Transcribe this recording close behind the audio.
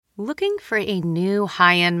Looking for a new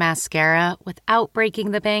high-end mascara without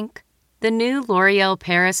breaking the bank? The new L'Oreal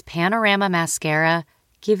Paris Panorama Mascara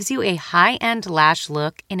gives you a high-end lash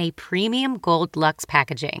look in a premium gold luxe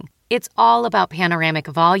packaging. It's all about panoramic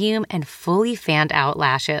volume and fully fanned-out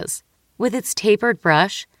lashes. With its tapered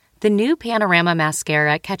brush, the new Panorama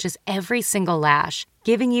Mascara catches every single lash,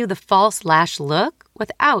 giving you the false lash look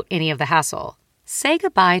without any of the hassle. Say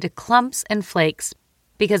goodbye to clumps and flakes,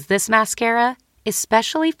 because this mascara is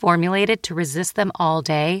specially formulated to resist them all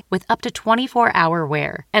day with up to 24-hour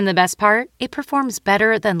wear. And the best part? It performs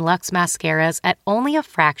better than Luxe mascaras at only a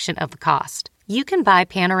fraction of the cost. You can buy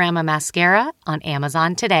Panorama Mascara on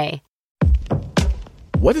Amazon today.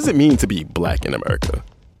 What does it mean to be Black in America?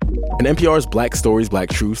 In NPR's Black Stories, Black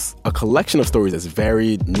Truths, a collection of stories as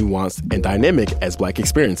varied, nuanced, and dynamic as Black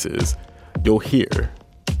experiences, you'll hear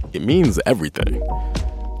it means everything.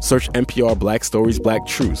 Search NPR Black Stories, Black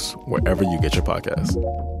Truths wherever you get your podcasts.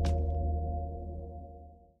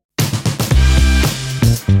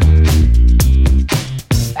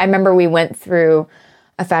 I remember we went through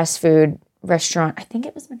a fast food restaurant. I think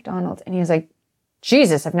it was McDonald's. And he was like,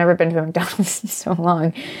 Jesus, I've never been to a McDonald's in so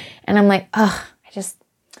long. And I'm like, oh, I just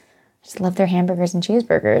love their hamburgers and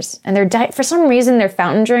cheeseburgers. And their diet, for some reason, their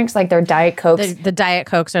fountain drinks, like their Diet Cokes. The Diet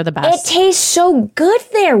Cokes are the best. It tastes so good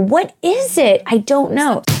there. What is it? I don't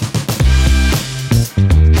know.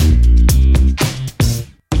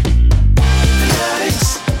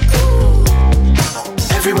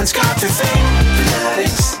 Everyone's got their thing.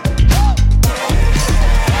 Fanatics.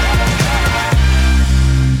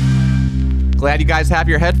 Glad you guys have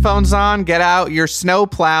your headphones on. Get out your snow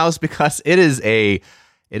plows because it is a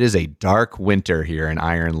dark winter here in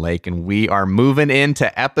Iron Lake, and we are moving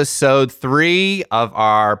into episode 3 of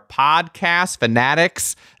our podcast,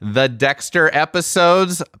 Fanatics, the Dexter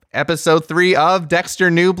episodes. Episode 3 of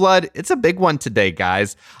Dexter New Blood. It's a big one today,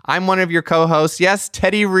 guys. I'm one of your co-hosts. Yes,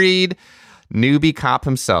 Teddy Reed. Newbie cop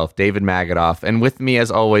himself, David Magadoff. And with me,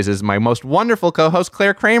 as always, is my most wonderful co-host,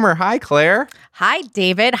 Claire Kramer. Hi, Claire. Hi,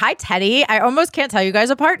 David. Hi, Teddy. I almost can't tell you guys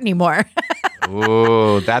apart anymore.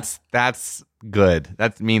 Ooh, that's good.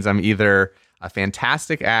 That means I'm either a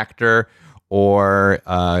fantastic actor or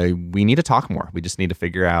we need to talk more. We just need to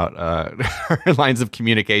figure out our lines of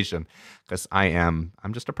communication because I'm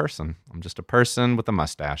just a person. I'm just a person with a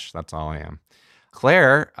mustache. That's all I am.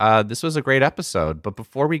 Claire, this was a great episode, but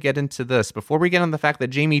before we get into this, before we get on the fact that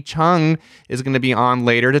Jamie Chung is going to be on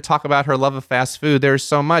later to talk about her love of fast food, there's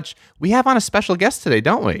so much. We have on a special guest today,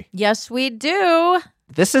 don't we? Yes, we do.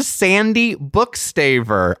 This is Sandy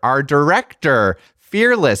Bookstaver, our director,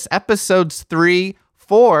 Fearless, episodes 3,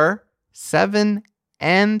 4, 7,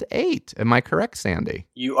 and 8. Am I correct, Sandy?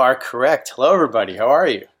 You are correct. Hello, everybody. How are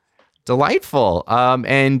you? Delightful.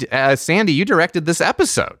 And Sandy, you directed this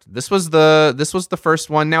episode. This was the first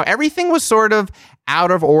one. Now, everything was sort of out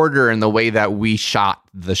of order in the way that we shot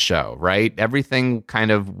the show, right? Everything kind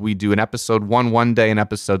of, we do an episode 1 one day and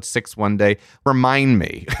episode 6 one day. Remind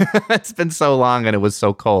me. It's been so long and it was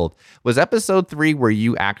so cold. Was episode 3 where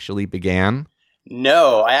you actually began?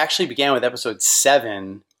 No, I actually began with episode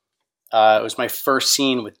 7. It was my first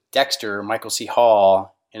scene with Dexter, Michael C.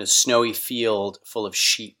 Hall, in a snowy field full of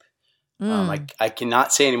sheep. I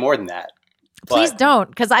cannot say any more than that. Please don't,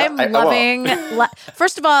 because I am loving...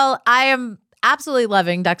 First of all, I am absolutely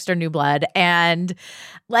loving Dexter New Blood. And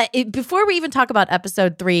before we even talk about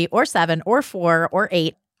episode 3 or 7 or 4 or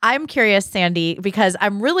 8, I'm curious, Sandy, because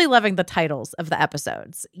I'm really loving the titles of the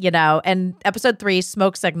episodes, and episode 3,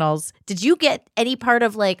 Smoke Signals. Did you get any part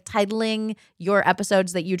of titling your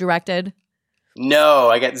episodes that you directed?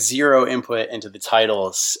 No, I got zero input into the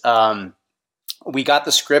titles. We got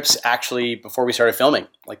the scripts actually before we started filming.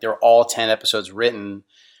 They were all 10 episodes written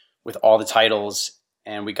with all the titles,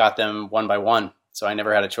 and we got them one by one. So I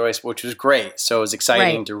never had a choice, which was great. So it was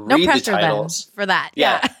exciting to read the titles. Then for that.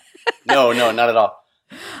 Yeah. No, not at all.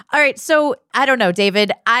 All right. So I don't know,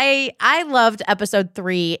 David. I loved episode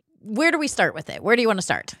 3. Where do we start with it? Where do you want to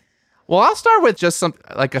start? Well, I'll start with just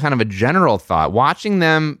a kind of a general thought. Watching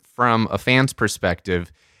them from a fan's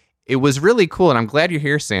perspective, it was really cool, and I'm glad you're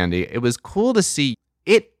here, Sandy. It was cool to see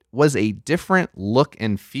it was a different look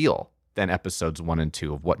and feel than episodes 1 and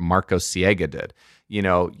 2 of what Marco Siega did.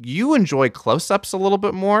 You enjoy close-ups a little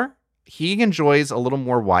bit more. He enjoys a little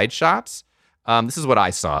more wide shots. This is what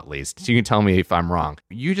I saw, at least. So you can tell me if I'm wrong.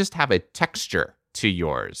 You just have a texture to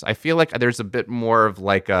yours. I feel like there's a bit more of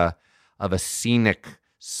a scenic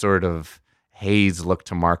sort of haze look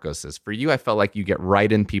to Marcos's. For you, I felt like you get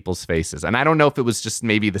right in people's faces. And I don't know if it was just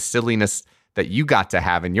maybe the silliness that you got to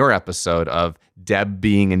have in your episode of Deb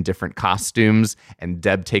being in different costumes and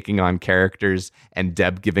Deb taking on characters and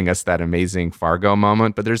Deb giving us that amazing Fargo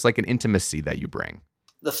moment. But there's like an intimacy that you bring.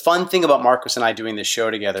 The fun thing about Marcos and I doing this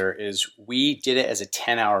show together is we did it as a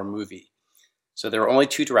 10-hour movie. So there were only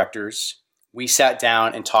 2 directors. We sat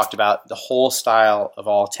down and talked about the whole style of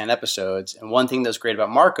all 10 episodes. And one thing that was great about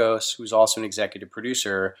Marcos, who's also an executive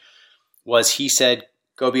producer, was he said,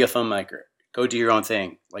 go be a filmmaker. Go do your own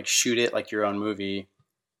thing. Like, shoot it like your own movie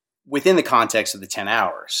within the context of the 10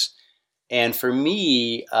 hours. And for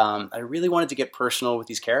me, I really wanted to get personal with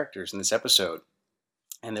these characters in this episode.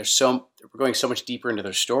 And we're going so much deeper into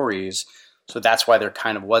their stories. So that's why there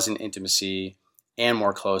kind of was an intimacy and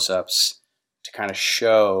more close-ups to kind of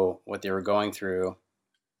show what they were going through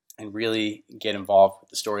and really get involved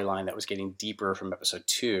with the storyline that was getting deeper from episode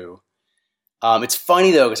 2. It's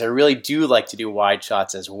funny, though, because I really do like to do wide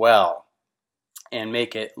shots as well and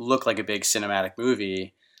make it look like a big cinematic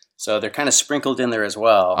movie. So they're kind of sprinkled in there as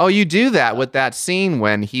well. Oh, you do that with that scene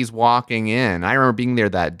when he's walking in. I remember being there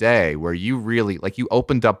that day where you really, like, you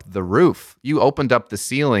opened up the roof. You opened up the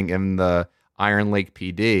ceiling in the Iron Lake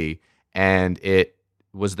PD, and it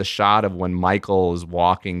was the shot of when Michael is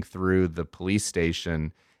walking through the police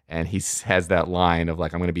station, and he has that line of,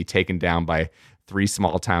 like, I'm going to be taken down by 3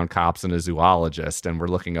 small town cops and a zoologist, and we're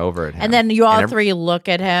looking over at him. And then you all 3 look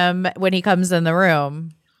at him when he comes in the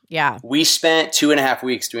room. Yeah. We spent 2.5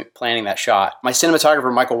 weeks planning that shot. My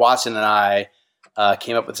cinematographer, Michael Watson, and I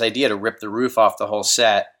came up with this idea to rip the roof off the whole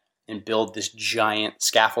set and build this giant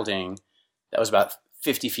scaffolding that was about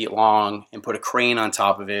 50 feet long and put a crane on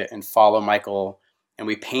top of it and follow Michael. And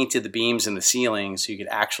we painted the beams in the ceiling so you could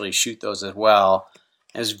actually shoot those as well.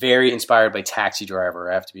 It was very inspired by Taxi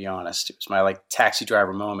Driver, I have to be honest. It was my like Taxi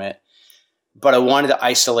Driver moment. But I wanted to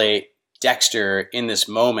isolate Dexter in this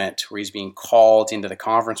moment where he's being called into the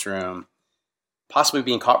conference room, possibly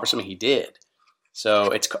being caught for something he did.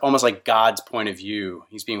 So it's almost like God's point of view.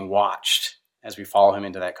 He's being watched as we follow him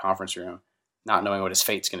into that conference room, not knowing what his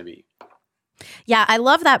fate's going to be. Yeah, I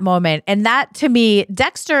love that moment. And that, to me,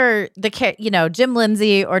 Dexter, Jim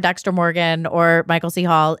Lindsay or Dexter Morgan or Michael C.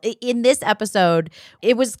 Hall, in this episode,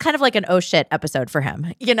 it was kind of like an oh shit episode for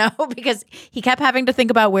him, because he kept having to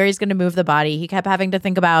think about where he's going to move the body. He kept having to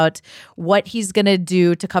think about what he's going to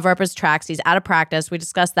do to cover up his tracks. He's out of practice. We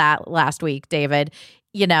discussed that last week, David.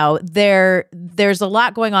 There's a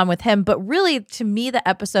lot going on with him, but really, to me, the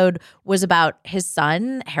episode was about his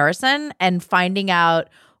son, Harrison, and finding out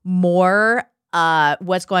more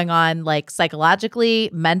what's going on, like, psychologically,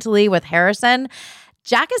 mentally with Harrison.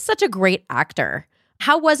 Jack is such a great actor.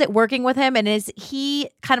 How was it working with him? And is he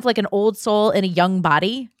kind of like an old soul in a young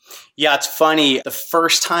body? Yeah, it's funny. The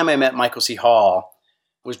first time I met Michael C. Hall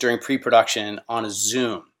was during pre-production on a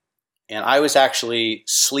Zoom. And I was actually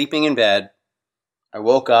sleeping in bed. I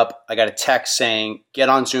woke up. I got a text saying, get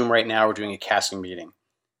on Zoom right now. We're doing a casting meeting.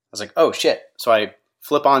 I was like, oh, shit. So I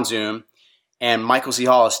flip on Zoom. And Michael C.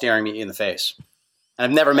 Hall is staring me in the face. And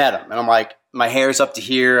I've never met him. And I'm like, my hair's up to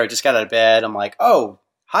here. I just got out of bed. I'm like, oh,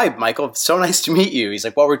 hi, Michael. So nice to meet you. He's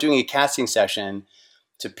like, well, we're doing a casting session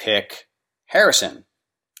to pick Harrison.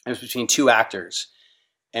 It was between 2 actors.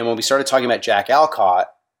 And when we started talking about Jack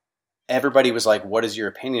Alcott, everybody was like, what is your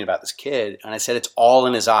opinion about this kid? And I said, it's all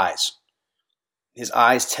in his eyes. His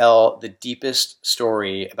eyes tell the deepest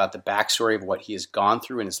story about the backstory of what he has gone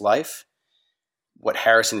through in his life, what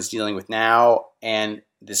Harrison is dealing with now. And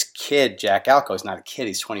this kid, Jack Alcott, is not a kid,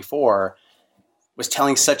 he's 24, was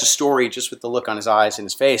telling such a story just with the look on his eyes and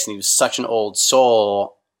his face. And he was such an old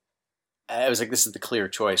soul. I was like, this is the clear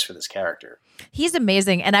choice for this character. He's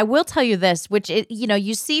amazing. And I will tell you this,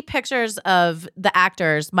 you see pictures of the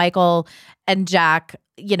actors, Michael and Jack,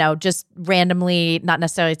 just randomly, not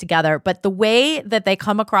necessarily together, but the way that they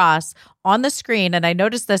come across on the screen, and I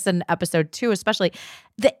noticed this in episode 2 especially,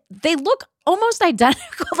 they look almost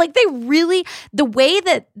identical. Like, the way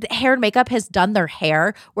that hair and makeup has done their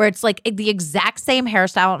hair, where it's like the exact same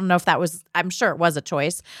hairstyle. I don't know if I'm sure it was a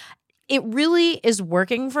choice. It really is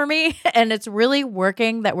working for me, and it's really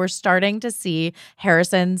working that we're starting to see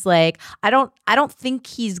Harrison's, like, I don't think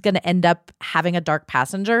he's going to end up having a dark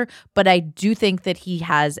passenger, but I do think that he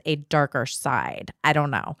has a darker side. I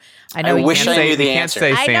don't know. I wish I knew the answer.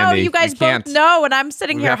 I know you guys both know, and I'm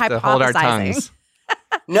sitting here hypothesizing.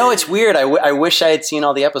 No, it's weird. I wish I had seen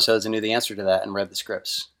all the episodes and knew the answer to that and read the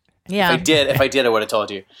scripts. Yeah. If I did, I would have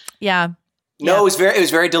told you. Yeah. No, it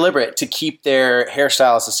was very deliberate to keep their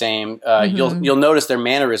hairstyles the same. You'll notice their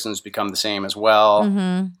mannerisms become the same as well.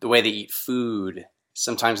 Mm-hmm. The way they eat food,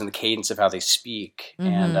 sometimes in the cadence of how they speak,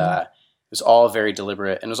 and was all very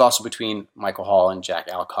deliberate, and it was also between Michael Hall and Jack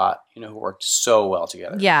Alcott, who worked so well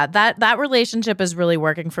together. Yeah, that relationship is really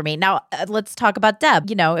working for me. Now, let's talk about Deb.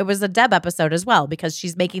 It was a Deb episode as well because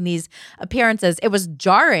she's making these appearances. It was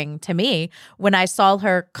jarring to me when I saw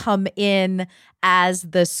her come in as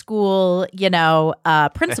the school,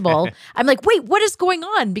 principal. I'm like, wait, what is going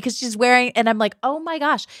on? Because she's wearing, and I'm like, oh my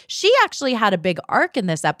gosh, she actually had a big arc in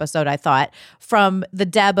this episode, I thought, from the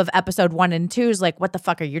Deb of episode 1 and 2 is like, what the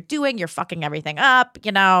fuck are you doing? You're fucking everything up.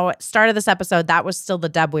 Start of this episode, that was still the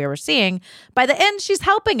Deb we were seeing. By the end, she's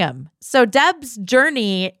helping him. So Deb's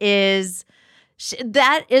journey is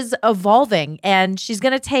evolving, and she's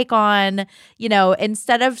going to take on,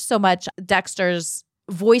 instead of so much Dexter's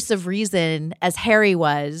voice of reason as Harry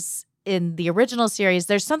was in the original series,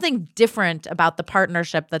 there's something different about the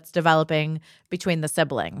partnership that's developing between the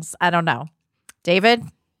siblings. I don't know. David?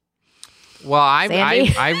 Well, I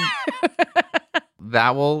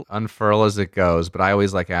that will unfurl as it goes, but I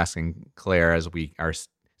always like asking Claire, as we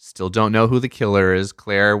still don't know who the killer is.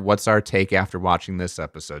 Claire, what's our take after watching this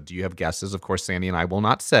episode? Do you have guesses? Of course, Sandy and I will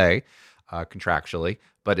not say contractually,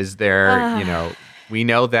 but is there, we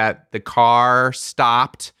know that the car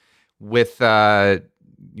stopped with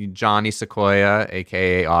Johnny Sequoia,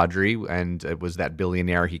 a.k.a. Audrey, and it was that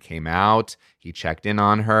billionaire. He came out. He checked in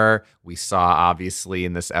on her. We saw, obviously,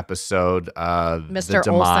 in this episode, the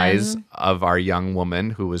demise of our young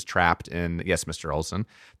woman who was trapped in, yes, Mr. Olsen,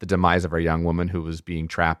 the demise of our young woman who was being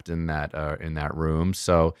trapped in that room.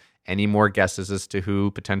 So any more guesses as to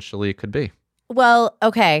who potentially it could be? Well,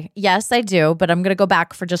 okay. Yes, I do. But I'm going to go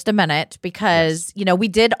back for just a minute because, we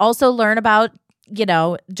did also learn about,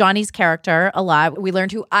 Johnny's character a lot. We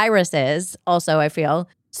learned who Iris is also, I feel.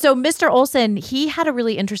 So Mr. Olsen, he had a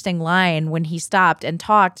really interesting line when he stopped and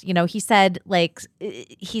talked. He said,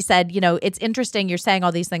 it's interesting you're saying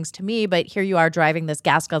all these things to me, but here you are driving this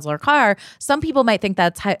gas guzzler car. Some people might think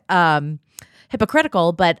that's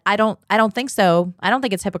hypocritical, but I don't think so. I don't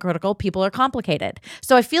think it's hypocritical. People are complicated.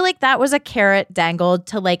 So I feel like that was a carrot dangled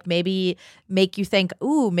to maybe make you think,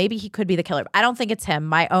 ooh, maybe he could be the killer. I don't think it's him.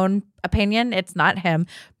 My own opinion, it's not him,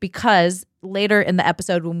 because later in the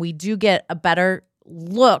episode when we do get a better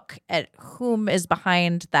look at whom is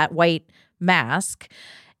behind that white mask,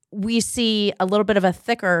 we see a little bit of a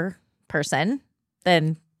thicker person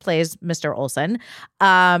than plays Mr. Olsen.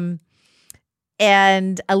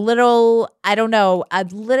 And a little, I don't know, a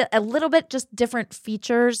little bit just different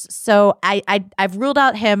features. So I've ruled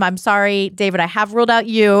out him. I'm sorry, David. I have ruled out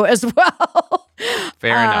you as well.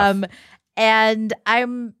 Fair enough. And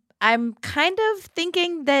I'm kind of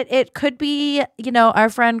thinking that it could be, our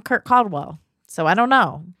friend Kurt Caldwell. So I don't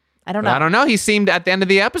know. I don't know. He seemed at the end of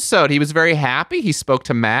the episode, he was very happy. He spoke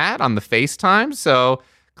to Matt on the FaceTime. So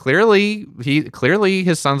clearly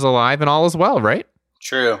his son's alive and all is well, right?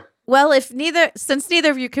 True. Well, since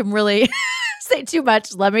neither of you can really say too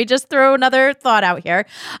much, let me just throw another thought out here.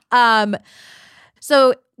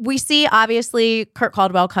 So we see, obviously, Kurt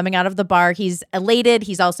Caldwell coming out of the bar. He's elated.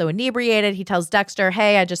 He's also inebriated. He tells Dexter,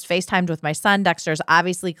 hey, I just FaceTimed with my son. Dexter's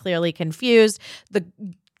obviously clearly confused. The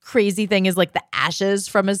crazy thing is the ashes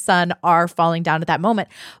from his son are falling down at that moment.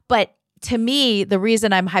 But to me, the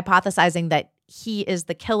reason I'm hypothesizing that he is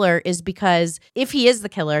the killer is because if he is the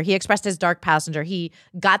killer, he expressed his dark passenger. He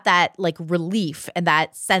got that relief and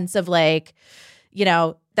that sense of that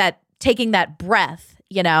taking that breath,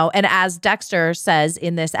 and as Dexter says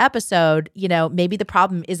in this episode, maybe the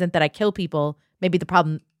problem isn't that I kill people. Maybe the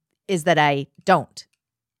problem is that I don't,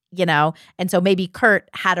 and so maybe Kurt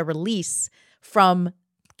had a release from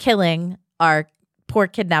killing our poor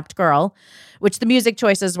kidnapped girl, which the music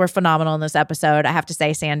choices were phenomenal in this episode, I have to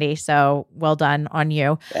say, Sandy. So well done on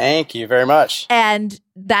you. Thank you very much. And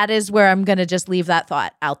that is where I'm going to just leave that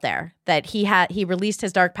thought out there, that he released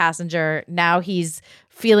his dark passenger. Now he's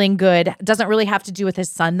feeling good. Doesn't really have to do with his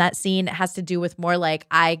son, that scene. It has to do with more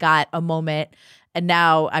I got a moment and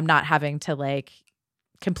now I'm not having to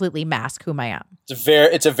completely mask whom I am.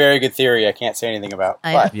 It's a very good theory. I can't say anything about.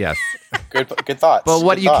 But yes. Good thoughts. But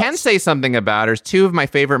what you can say something about is two of my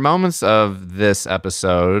favorite moments of this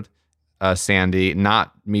episode, Sandy,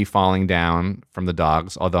 not me falling down from the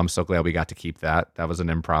dogs, although I'm so glad we got to keep that. That was an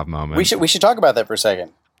improv moment. We should talk about that for a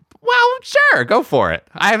second. Well, sure, go for it.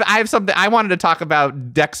 I have something I wanted to talk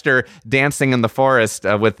about. Dexter dancing in the forest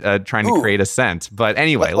with trying to create a scent. But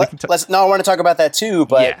anyway, I want to talk about that too.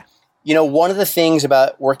 But one of the things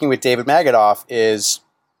about working with David Magadoff is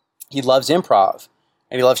he loves improv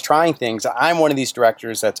and he loves trying things. I'm one of these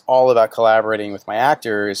directors that's all about collaborating with my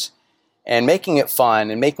actors and making it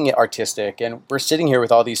fun and making it artistic. And we're sitting here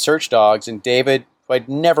with all these search dogs, and David, who I'd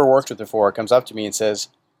never worked with before, comes up to me and says,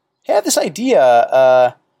 hey, I have this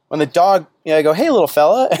idea. when the dog, I go, "Hey, little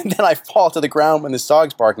fella," and then I fall to the ground when this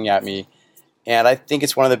dog's barking at me. And I think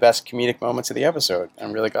it's one of the best comedic moments of the episode.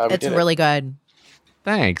 I'm really glad we did it. It's really good.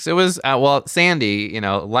 Thanks. It was, well, Sandy,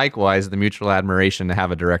 likewise, the mutual admiration to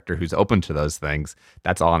have a director who's open to those things.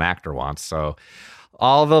 That's all an actor wants. So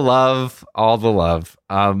all the love, all the love.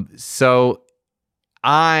 So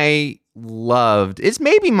I loved, it's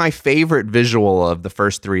maybe my favorite visual of the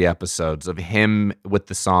first 3 episodes of him with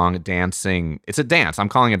the song dancing. It's a dance. I'm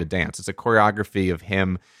calling it a dance. It's a choreography of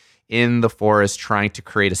him in the forest trying to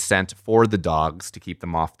create a scent for the dogs to keep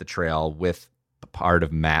them off the trail with part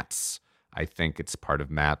of Matt's, I think it's part of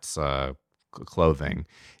Matt's clothing.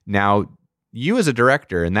 Now, you as a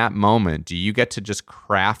director in that moment, do you get to just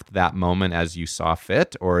craft that moment as you saw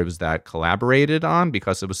fit, or was that collaborated on?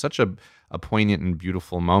 Because it was such a poignant and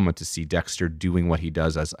beautiful moment to see Dexter doing what he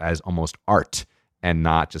does as almost art and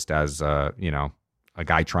not just as, a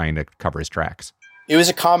guy trying to cover his tracks. It was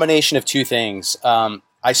a combination of 2 things.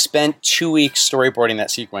 I spent 2 weeks storyboarding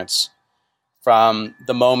that sequence, from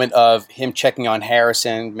the moment of him checking on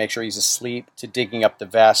Harrison, make sure he's asleep, to digging up the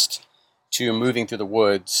vest, to moving through the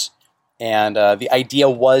woods. And the idea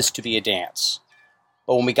was to be a dance.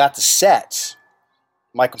 But when we got to set,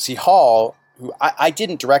 Michael C. Hall, who I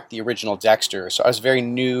didn't direct the original Dexter, so I was very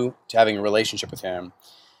new to having a relationship with him.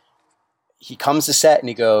 He comes to set and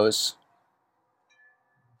he goes,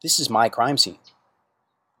 "This is my crime scene."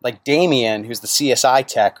 Like Damien, who's the CSI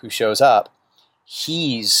tech who shows up,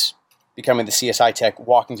 he's becoming the CSI tech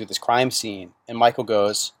walking through this crime scene. And Michael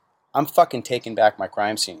goes, "I'm fucking taking back my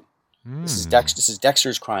crime scene. This is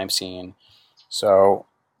Dexter's crime scene. So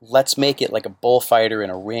let's make it like a bullfighter in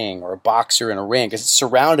a ring or a boxer in a ring, because it's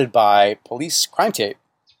surrounded by police crime tape."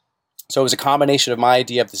 So it was a combination of my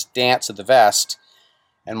idea of this dance of the vest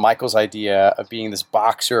and Michael's idea of being this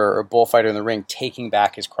boxer or bullfighter in the ring, taking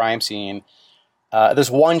back his crime scene.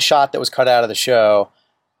 There's one shot that was cut out of the show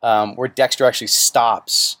where Dexter actually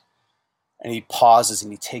stops and he pauses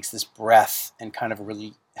and he takes this breath and kind of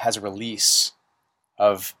really has a release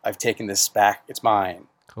of, "I've taken this back. It's mine."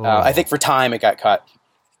 Cool. I think for time it got cut,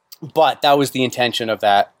 but that was the intention of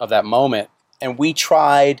that moment. And we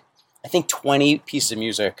tried, I think, 20 pieces of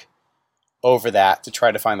music over that to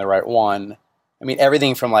try to find the right one. I mean,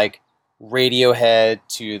 everything from like Radiohead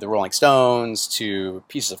to the Rolling Stones to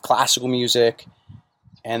pieces of classical music.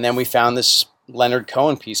 And then we found this Leonard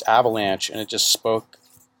Cohen piece, Avalanche, and it just spoke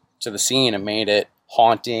to the scene and made it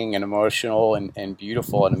haunting and emotional and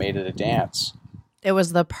beautiful, and made it a dance. It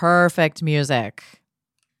was the perfect music.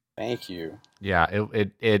 Thank you. Yeah,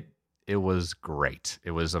 it was great.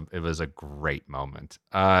 It was a great moment.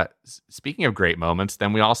 Speaking of great moments,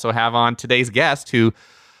 then we also have on today's guest who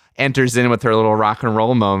enters in with her little rock and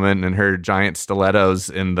roll moment and her giant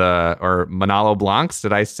stilettos or Manolo Blahniks.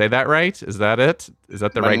 Did I say that right? Is that it? Is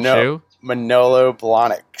that the right shoe? Manolo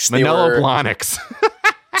Blahniks. Manolo Blahniks.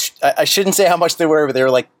 I shouldn't say how much they were, but they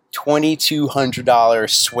were like $2,200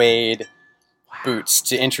 suede boots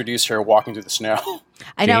to introduce her walking through the snow.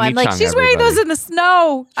 I know. Jamie I'm like, Chung, she's wearing those in the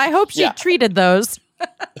snow. I hope she treated those.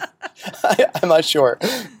 I'm not sure.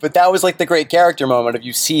 But that was like the great character moment of,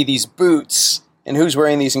 you see these boots and who's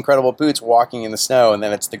wearing these incredible boots walking in the snow, and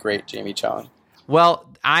then it's the great Jamie Chung. Well,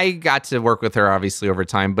 I got to work with her obviously over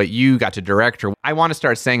time, but you got to direct her. I want to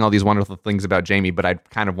start saying all these wonderful things about Jamie, but I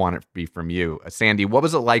kind of want it to be from you. Sandy, what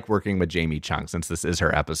was it like working with Jamie Chung, since this is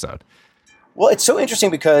her episode? Well, it's so interesting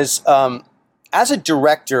because as a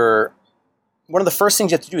director, one of the first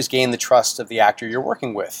things you have to do is gain the trust of the actor you're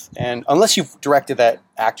working with. And unless you've directed that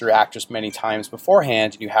actor or actress many times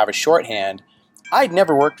beforehand and you have a shorthand, I'd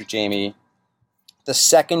never worked with Jamie. The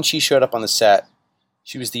second she showed up on the set,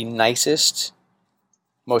 she was the nicest,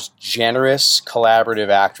 most generous, collaborative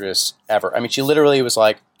actress ever. I mean, she literally was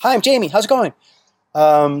like, "Hi, I'm Jamie. How's it going?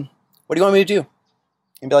 What do you want me to do?"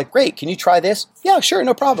 And be like, "Great. Can you try this?" "Yeah, sure.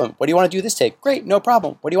 No problem. What do you want to do this take?" "Great. No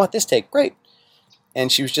problem. What do you want this take?" "Great."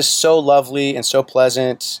 And she was just so lovely and so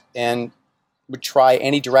pleasant and would try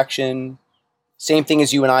any direction. Same thing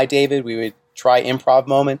as you and I, David. We would try improv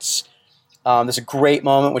moments. There's a great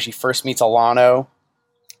moment when she first meets Alano,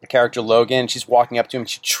 the character Logan. She's walking up to him,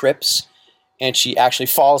 she trips, and she actually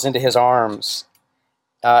falls into his arms.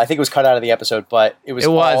 I think it was cut out of the episode, but it was.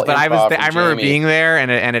 It was, but I remember being there,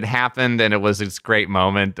 and it happened, and it was this great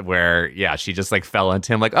moment where, she just like fell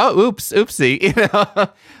into him, like, "Oh, oopsie,"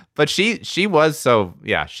 But she was so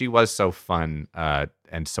fun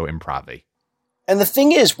and so improv-y. And the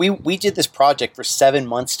thing is, we did this project for 7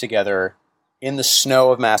 months together in the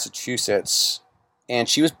snow of Massachusetts, and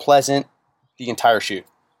she was pleasant the entire shoot.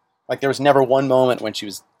 Like, there was never one moment when she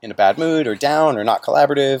was in a bad mood or down or not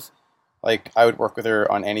collaborative. Like, I would work with her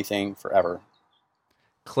on anything forever.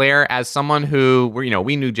 Claire, as someone who,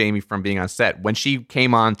 we knew Jamie from being on set, when she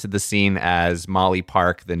came onto the scene as Molly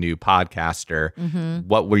Park, the new podcaster,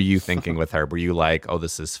 what were you thinking with her? Were you like, oh,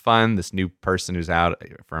 this is fun, this new person who's out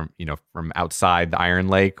from outside the Iron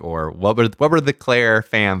Lake? Or what were the Claire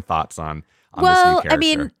fan thoughts on this new character? I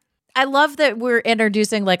mean, I love that we're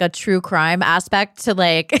introducing like a true crime aspect to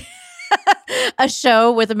like a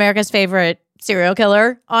show with America's favorite serial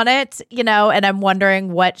killer on it, and I'm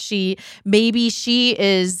wondering what she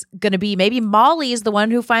is going to be. Maybe Molly is the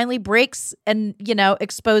one who finally breaks and,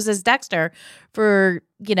 exposes Dexter for,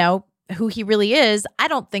 who he really is. I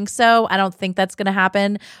don't think so. I don't think that's going to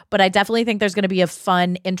happen, but I definitely think there's going to be a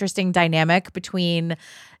fun, interesting dynamic between,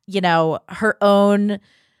 her own,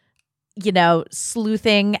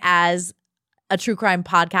 sleuthing as a true crime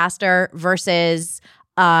podcaster versus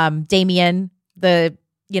Damien, the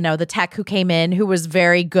tech who came in, who was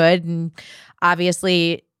very good and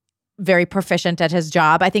obviously very proficient at his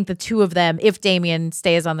job. I think the two of them, if Damien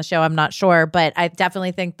stays on the show, I'm not sure, but I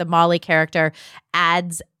definitely think the Molly character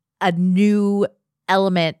adds a new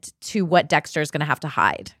element to what Dexter is going to have to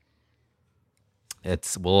hide.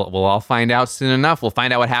 We'll all find out soon enough. We'll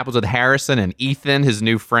find out what happens with Harrison and Ethan, his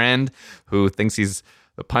new friend, who thinks he's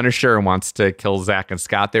the Punisher and wants to kill Zach and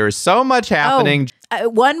Scott. There is so much happening.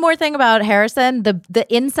 One more thing about Harrison, the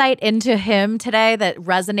insight into him today that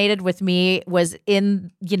resonated with me was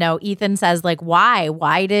in, Ethan says like, why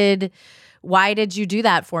did you do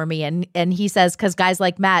that for me? And he says, because guys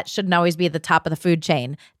like Matt shouldn't always be at the top of the food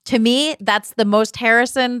chain. To me, that's the most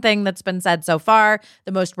Harrison thing that's been said so far,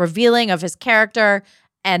 the most revealing of his character.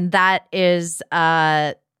 And that is,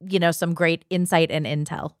 some great insight and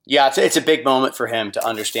intel. Yeah, it's a big moment for him to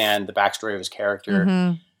understand the backstory of his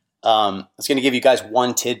character. I was going to give you guys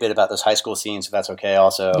one tidbit about those high school scenes, if that's okay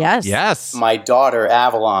also. Yes. My daughter,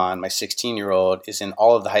 Avalon, my 16-year-old, is in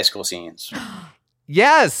all of the high school scenes.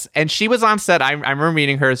 Yes, and she was on set. I remember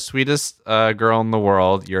meeting her, sweetest girl in the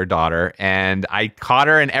world, your daughter, and I caught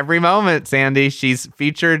her in every moment, Sandy. She's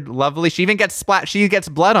featured lovely. She even gets She gets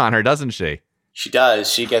blood on her, doesn't she? She does.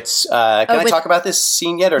 She gets... can I talk about this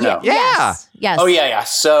scene yet or no? Yeah. Yes. Oh, yeah.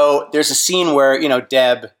 So there's a scene where,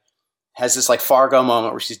 Deb has this like Fargo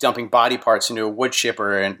moment where she's dumping body parts into a wood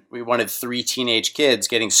chipper, and we wanted 3 teenage kids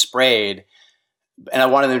getting sprayed, and I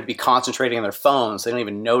wanted them to be concentrating on their phones. They don't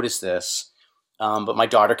even notice this. But my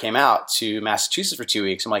daughter came out to Massachusetts for 2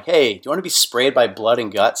 weeks. I'm like, hey, do you want to be sprayed by blood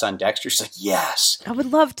and guts on Dexter? She's like, yes. I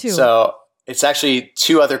would love to. So it's actually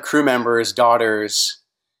 2 other crew members' daughters,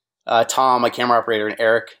 Tom, my camera operator, and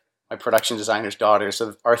Eric, my production designer's daughter.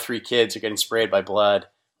 So our 3 kids are getting sprayed by blood,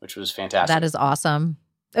 which was fantastic. That is awesome.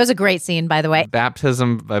 It was a great scene, by the way.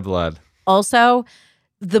 Baptism by blood. Also,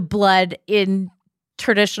 the blood in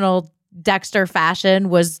traditional Dexter fashion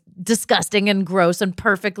was disgusting and gross and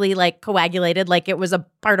perfectly like coagulated, like it was a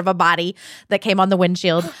part of a body that came on the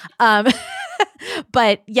windshield.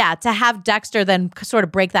 But yeah, to have Dexter then sort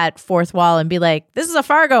of break that fourth wall and be like, this is a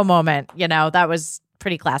Fargo moment, that was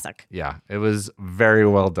pretty classic. Yeah, it was very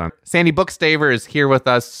well done. Sandy Bookstaver is here with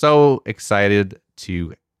us. So excited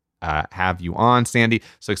to have you on, Sandy.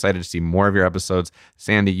 So excited to see more of your episodes.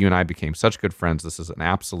 Sandy, you and I became such good friends. This is an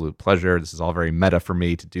absolute pleasure. This is all very meta for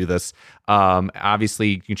me to do this. Obviously,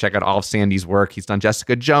 you can check out all of Sandy's work. He's done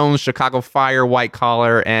Jessica Jones, Chicago Fire, White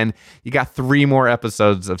Collar, and you got 3 more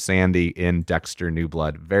episodes of Sandy in Dexter New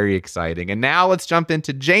Blood. Very exciting. And now let's jump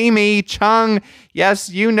into Jamie Chung.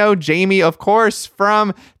 Yes, you know Jamie, of course,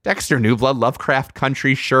 from Dexter New Blood, Lovecraft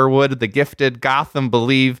Country, Sherwood, The Gifted, Gotham,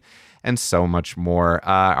 Believe, and so much more.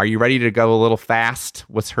 Are you ready to go a little fast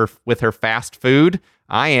with her fast food?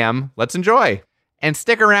 I am. Let's enjoy. And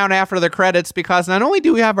stick around after the credits, because not only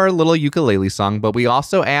do we have our little ukulele song, but we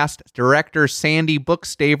also asked director Sandy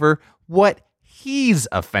Bookstaver what he's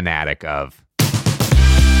a fanatic of.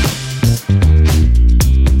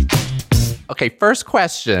 Okay, first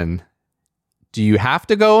question. Do you have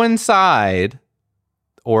to go inside,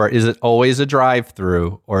 or is it always a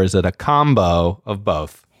drive-through, or is it a combo of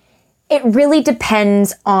both? It really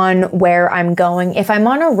depends on where I'm going. If I'm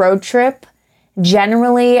on a road trip,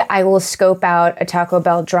 generally I will scope out a Taco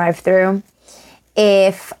Bell drive-thru.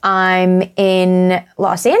 If I'm in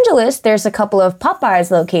Los Angeles, there's a couple of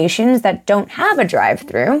Popeyes locations that don't have a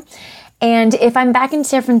drive-thru. And if I'm back in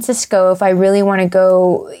San Francisco, if I really want to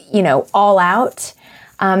go, all out,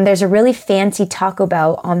 there's a really fancy Taco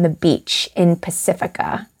Bell on the beach in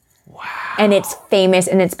Pacifica. Wow. And it's famous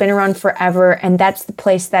and it's been around forever. And that's the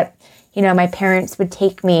place that my parents would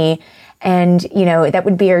take me, and, that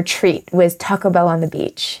would be our treat, was Taco Bell on the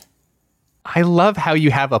beach. I love how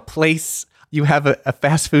you have a place, you have a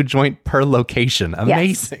fast food joint per location.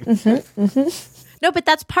 Amazing. Yes. Mm-hmm. Mm-hmm. No, but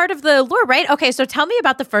that's part of the lore, right? Okay, so tell me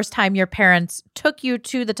about the first time your parents took you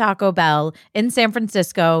to the Taco Bell in San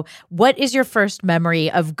Francisco. What is your first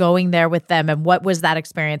memory of going there with them, and what was that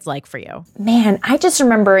experience like for you? Man, I just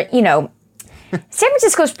remember, San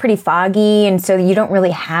Francisco's pretty foggy, and so you don't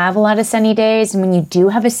really have a lot of sunny days. And when you do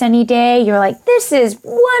have a sunny day, you're like, this is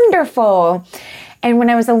wonderful. And when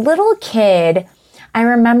I was a little kid, I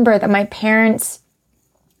remember that my parents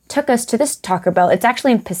took us to this Taco Bell. It's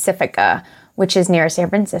actually in Pacifica, which is near San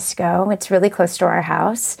Francisco. It's really close to our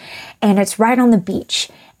house, and it's right on the beach.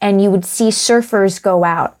 And you would see surfers go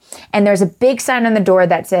out. And there's a big sign on the door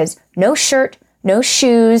that says, no shirt, no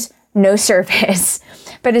shoes, no service.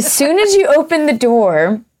 But as soon as you open the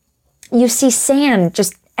door, you see sand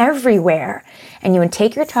just everywhere. And you would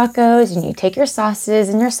take your tacos and you take your sauces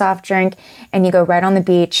and your soft drink and you go right on the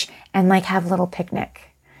beach and have a little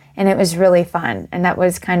picnic. And it was really fun. And that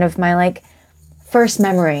was kind of my first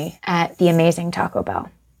memory at the amazing Taco Bell.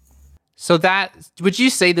 So would you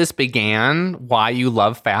say this began why you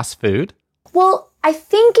love fast food? Well, I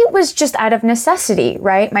think it was just out of necessity,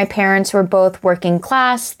 right? My parents were both working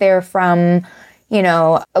class. They're from,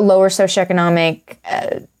 a lower socioeconomic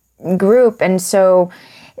group. And so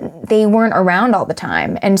they weren't around all the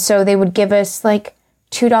time. And so they would give us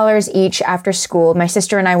 $2 each after school. My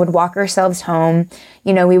sister and I would walk ourselves home.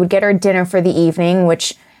 We would get our dinner for the evening,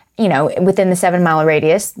 which, within the 7-mile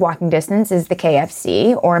radius, walking distance is the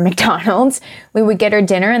KFC or McDonald's. We would get our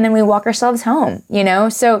dinner and then we walk ourselves home,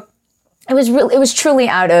 So it was truly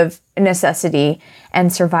out of necessity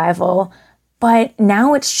and survival. But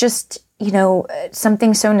now it's just,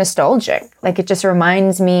 something so nostalgic. It just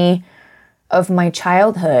reminds me of my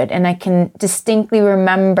childhood. And I can distinctly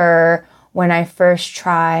remember when I first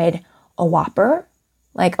tried a Whopper,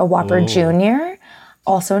 a Whopper Junior,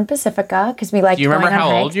 also in Pacifica, because we liked Do you remember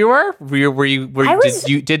how old you were?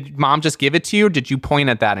 Did mom just give it to you? Or did you point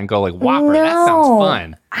at that and go Whopper? No, that sounds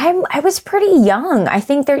fun. I was pretty young. I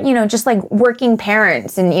think they're, just working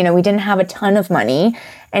parents, and, we didn't have a ton of money.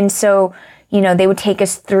 And so, they would take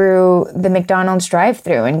us through the McDonald's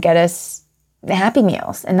drive-thru and get us the Happy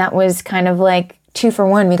Meals. And that was kind of 2 for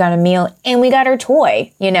 1. We got a meal and we got our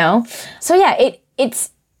toy, So yeah, it's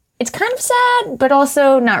kind of sad, but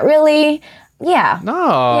also not really. Yeah.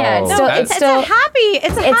 No. Yeah. It's a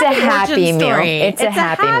happy meal. Story. It's a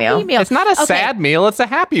happy meal. It's not a sad meal. It's a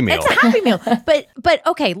happy meal. It's a happy meal. But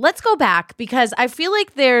okay, let's go back, because I feel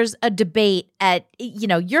like there's a debate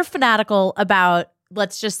you're fanatical about,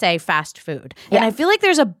 let's just say, fast food. Yeah. And I feel like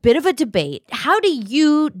there's a bit of a debate. How do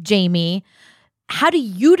you, Jamie,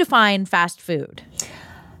 define fast food?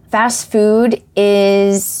 Fast food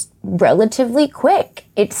is relatively quick.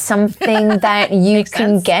 It's something that you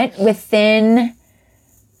can get within,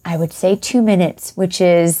 I would say, 2 minutes, which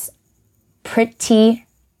is pretty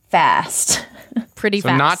fast. Pretty so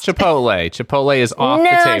fast. Not Chipotle. Chipotle is off the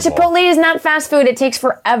No, table. Chipotle is not fast food. It takes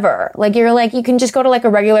forever. You can just go to a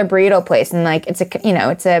regular burrito place and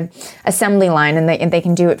it's a assembly line and they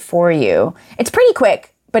can do it for you. It's pretty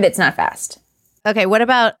quick, but it's not fast. Okay, what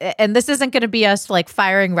about, and this isn't going to be us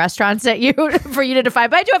firing restaurants at you for you to define,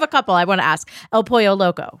 but I do have a couple I want to ask. El Pollo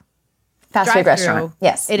Loco. Fast food restaurant.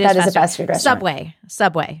 Yes, that is a fast food restaurant.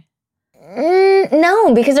 Subway.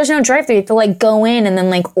 No, because there's no drive-thru. You have to go in and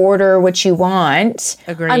then order what you want.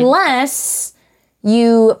 Agreed. Unless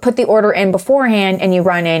you put the order in beforehand and you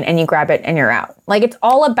run in and you grab it and you're out. It's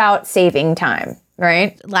all about saving time,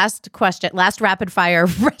 right? Last rapid fire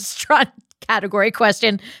restaurant category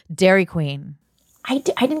question. Dairy Queen. I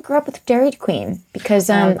didn't grow up with Dairy Queen because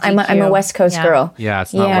I'm a West Coast girl. Yeah,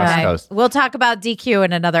 it's not West Coast. We'll talk about DQ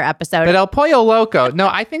in another episode. But El Pollo Loco, no,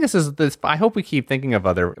 I think this. I hope we keep thinking of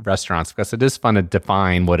other restaurants, because it is fun to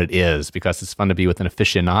define what it is, because it's fun to be with an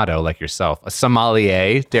aficionado like yourself, a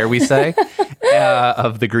sommelier, dare we say,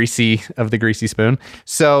 of the greasy spoon.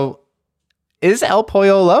 So, is El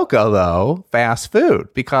Pollo Loco, though, fast food?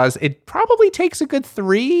 Because it probably takes a good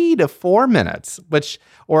 3 to 4 minutes,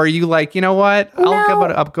 or are you you know what?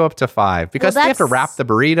 I'll go up to 5, because they have to wrap the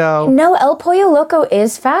burrito. No, El Pollo Loco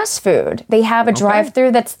is fast food. They have a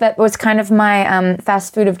drive-thru that was kind of my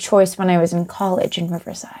fast food of choice when I was in college in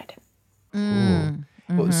Riverside.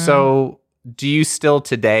 Mm-hmm. So, do you still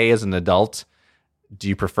today, as an adult, do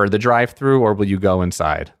you prefer the drive-thru, or will you go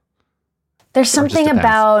inside? There's something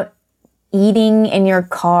about eating in your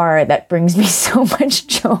car that brings me so much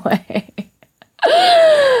joy.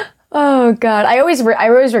 Oh God, I always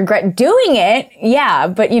regret doing it. Yeah,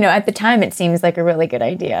 but at the time it seems like a really good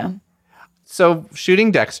idea. So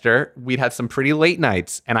shooting Dexter, we'd had some pretty late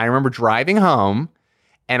nights, and I remember driving home,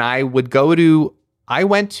 and I would go to I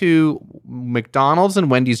went to McDonald's and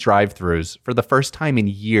Wendy's drive-thrus for the first time in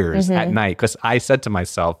years at night because I said to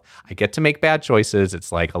myself, I get to make bad choices. It's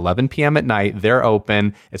like 11 p.m. at night. They're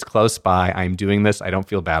open. It's close by. I'm doing this. I don't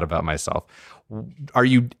feel bad about myself. Are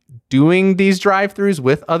you doing these drive-thrus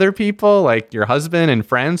with other people, like your husband and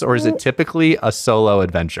friends, or is it typically a solo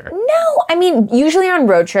adventure? No, I mean, usually on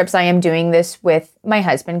road trips, I am doing this with my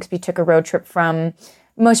husband because we took a road trip from,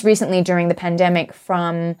 most recently during the pandemic,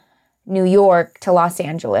 from New York to Los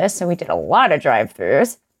Angeles. So we did a lot of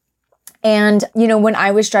drive-thrus. And, you know, when I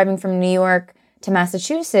was driving from New York to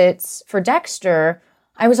Massachusetts for Dexter,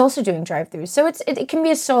 I was also doing drive-thrus. So it can be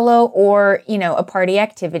a solo or, you know, a party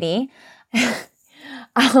activity.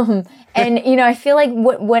 And, you know, I feel like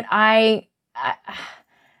what I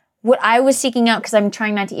was seeking out, because I'm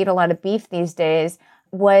trying not to eat a lot of beef these days,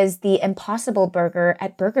 was the Impossible Burger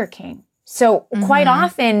at Burger King. So quite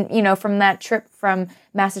often, you know, from that trip from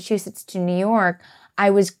Massachusetts to New York, I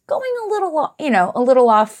was going a little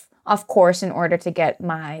off course in order to get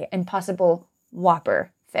my Impossible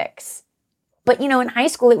Whopper fix. But, you know, in high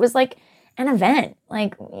school, it was like an event.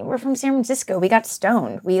 Like, we're from San Francisco. We got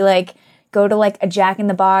stoned. We like go to like a Jack in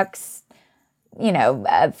the Box, you know,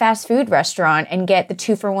 fast food restaurant and get the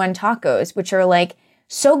 2-for-1 tacos, which are like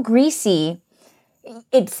so greasy.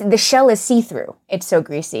 The shell is see-through. It's so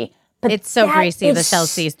greasy. But it's so greasy, the shell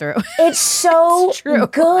sees through. It's so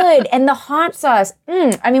good. And the hot sauce.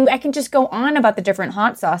 I mean, I can just go on about the different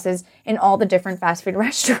hot sauces in all the different fast food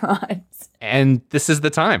restaurants. And this is the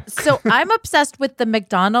time. So I'm obsessed with the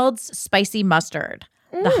McDonald's spicy mustard.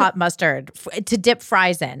 The hot mustard to dip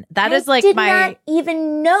fries in. That is like I did not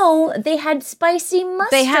even know they had spicy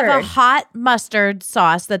mustard. They have a hot mustard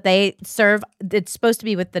sauce that they serve. It's supposed to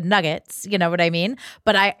be with the nuggets, you know what I mean?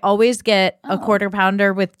 But I always get a quarter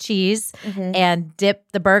pounder with cheese and dip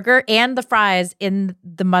the burger and the fries in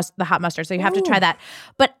the hot mustard. So you have to try that.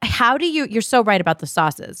 But how do you're so right about the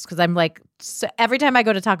sauces, because I'm like, so every time I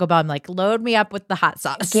go to Taco Bell, I'm like, load me up with the hot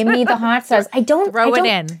sauce. Give me the hot sauce. Throw it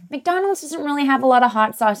in. McDonald's doesn't really have a lot of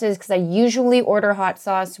hot sauces because I usually order hot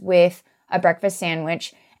sauce with a breakfast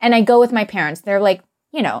sandwich, and I go with my parents. They're like,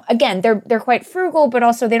 you know, again, they're quite frugal, but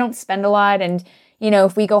also they don't spend a lot. And, you know,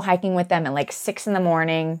 if we go hiking with them at like 6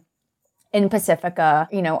 a.m. in Pacifica,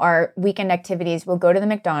 you know, our weekend activities, we'll go to the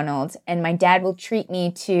McDonald's and my dad will treat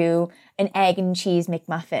me to an egg and cheese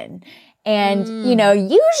McMuffin. And, you know,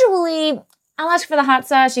 usually I'll ask for the hot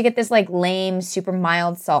sauce. You get this like lame, super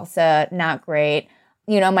mild salsa, not great.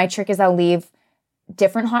 You know, my trick is I'll leave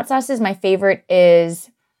different hot sauces. My favorite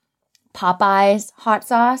is Popeye's hot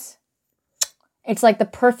sauce. It's like the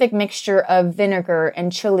perfect mixture of vinegar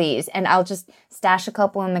and chilies. And I'll just stash a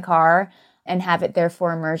couple in the car and have it there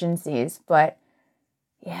for emergencies. But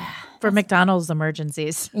yeah. For McDonald's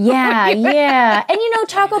emergencies. Yeah. And, you know,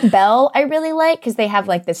 Taco Bell I really like because they have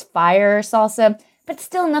like this fire salsa. But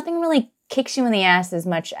still, nothing really kicks you in the ass as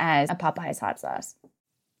much as a Popeye's hot sauce.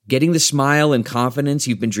 Getting the smile and confidence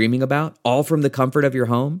you've been dreaming about, all from the comfort of your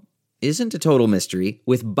home, isn't a total mystery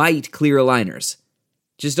with Byte clear aligners.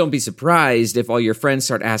 Just don't be surprised if all your friends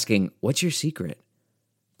start asking, what's your secret?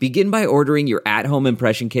 Begin by ordering your at-home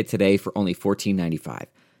impression kit today for only $14.95.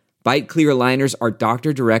 Byte clear aligners are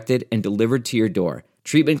doctor-directed and delivered to your door.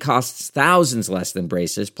 Treatment costs thousands less than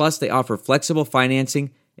braces, plus they offer flexible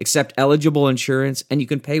financing, accept eligible insurance, and you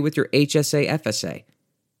can pay with your HSA FSA.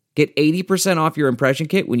 Get 80% off your impression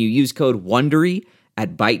kit when you use code WONDERY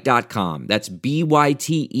at Byte.com. That's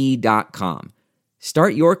BYTE.com.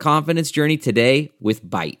 Start your confidence journey today with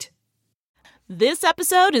Byte. This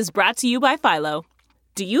episode is brought to you by Philo.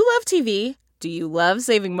 Do you love TV? Do you love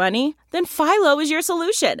saving money? Then Philo is your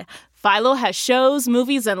solution. Philo has shows,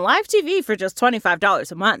 movies, and live TV for just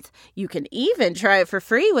 $25 a month. You can even try it for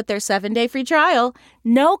free with their 7-day free trial.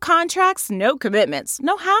 No contracts, no commitments,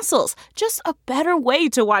 no hassles. Just a better way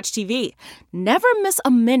to watch TV. Never miss a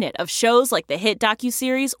minute of shows like the hit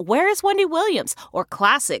docuseries Where is Wendy Williams? Or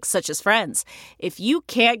classics such as Friends. If you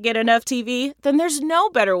can't get enough TV, then there's no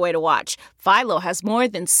better way to watch. Philo has more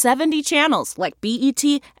than 70 channels like BET,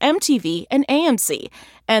 MTV, and AMC.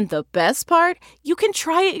 And the best part? You can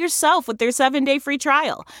try it yourself with their 7-day free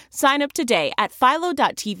trial. Sign up today at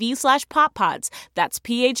philo.tv/poppods. That's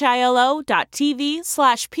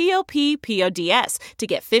philo.tv/POPPODS to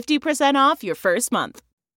get 50% off your first month.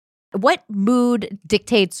 What mood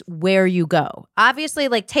dictates where you go? Obviously,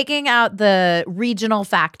 like taking out the regional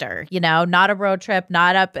factor, you know, not a road trip,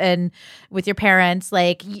 not up and with your parents,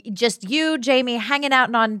 like just you, Jamie, hanging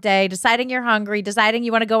out on a day, deciding you're hungry, deciding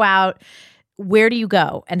you want to go out. Where do you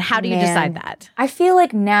go and how do you decide that? I feel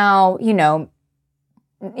like now, you know,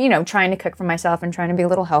 trying to cook for myself and trying to be a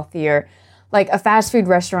little healthier, like a fast food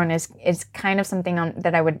restaurant is kind of something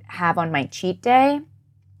that I would have on my cheat day.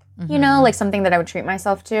 You know, like something that I would treat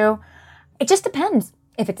myself to. It just depends.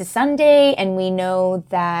 If it's a Sunday and we know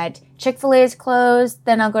that Chick-fil-A is closed,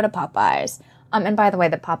 then I'll go to Popeyes. And by the way,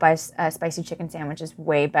 the Popeyes spicy chicken sandwich is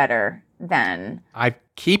way better than... I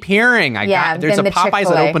keep hearing. There's a Popeyes Chick-fil-A.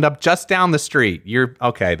 that opened up just down the street.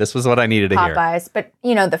 Okay, this was what I needed to hear. Popeyes. But,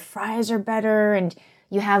 you know, the fries are better and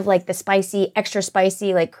you have like the spicy, extra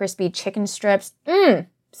spicy, like crispy chicken strips.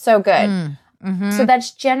 So good. So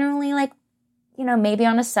that's generally like, you know, maybe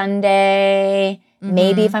on a Sunday,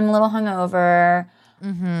 maybe if I'm a little hungover.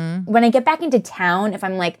 When I get back into town, if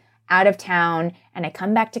I'm like out of town and I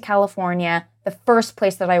come back to California, the first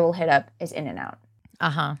place that I will hit up is In-N-Out.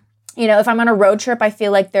 You know, if I'm on a road trip, I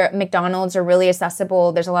feel like McDonald's are really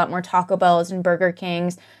accessible. There's a lot more Taco Bells and Burger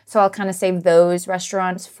Kings. So I'll kind of save those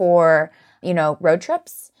restaurants for, you know, road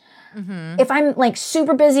trips. If I'm like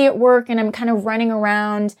super busy at work and I'm kind of running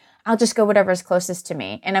around, I'll just go whatever's closest to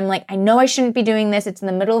me. And I'm like, I know I shouldn't be doing this. It's in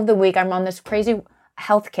the middle of the week. I'm on this crazy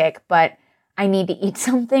health kick, but I need to eat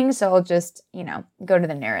something. So I'll just, you know, go to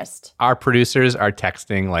the nearest. Our producers are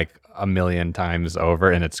texting like a million times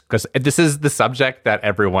over, and it's because this is the subject that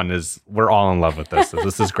we're all in love with this. So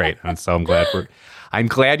this is great. And so I'm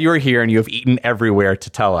glad you are here and you have eaten everywhere to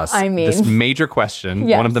tell us this major question.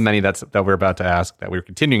 One of the many that we're about to ask, that we're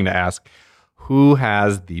continuing to ask. Who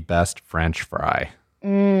has the best French fry?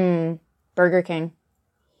 Burger King.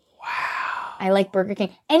 Wow. I like Burger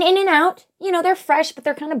King. And In-N-Out, you know, they're fresh, but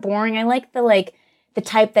they're kind of boring. I like the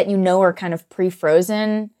type that you know are kind of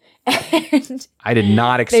pre-frozen. And I did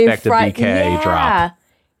not expect a BK drop.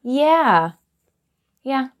 Yeah.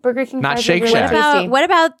 Burger King Not fries Shake are really Shack. tasty. What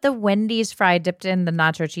about the Wendy's fry dipped in the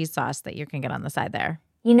nacho cheese sauce that you can get on the side there?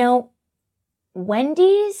 You know,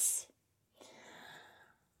 Wendy's...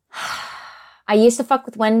 I used to fuck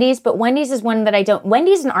with Wendy's, but Wendy's is one that I don't...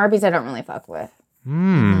 Wendy's and Arby's I don't really fuck with.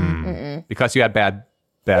 Because you had bad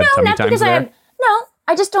No, tummy not times because there?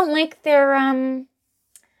 I just don't like their...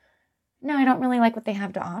 No, I don't really like what they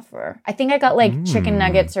have to offer. I think I got like chicken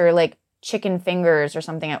nuggets or like chicken fingers or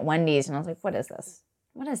something at Wendy's, and I was like, "What is this?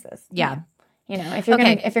 What is this?" Yeah. You know, if you're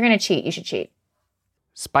gonna cheat, you should cheat.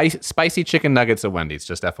 Spicy chicken nuggets at Wendy's,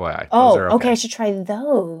 just FYI. Oh, Those are okay. I should try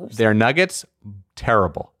those. Their nuggets,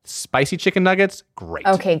 terrible. Spicy chicken nuggets, great.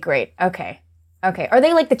 Okay, great. Okay. Are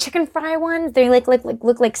they like the chicken fry ones? They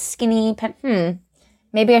look like skinny.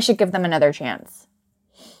 Maybe I should give them another chance.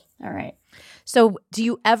 All right. So do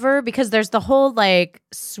you ever, because there's the whole like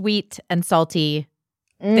sweet and salty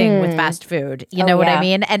thing with fast food, you know what I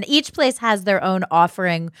mean? And each place has their own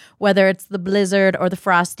offering, whether it's the Blizzard or the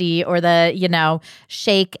Frosty or the, you know,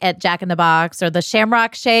 shake at Jack in the Box or the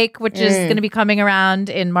Shamrock Shake, which is going to be coming around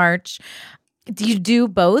in March. Do you do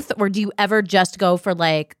both, or do you ever just go for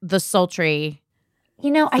like the sultry?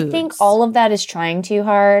 You know, I think all of that is trying too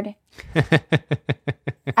hard.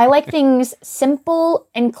 I like things simple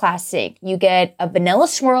and classic. You get a vanilla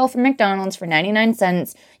swirl from McDonald's for 99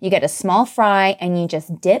 cents. You get a small fry and you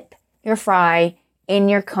just dip your fry in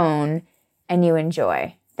your cone and you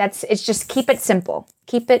enjoy. It's just keep it simple.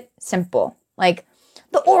 Keep it simple. Like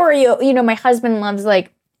the Oreo, you know, my husband loves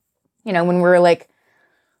like, you know, when we're like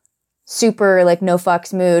super like no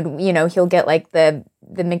fucks mood, you know, he'll get like the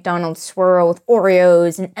McDonald's swirl with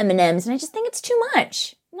Oreos and M&Ms, and I just think it's too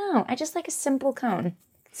much. No, I just like a simple cone.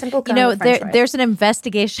 Simple cone. You know, with French fries. there's an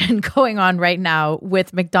investigation going on right now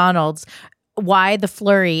with McDonald's why the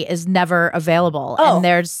flurry is never available. And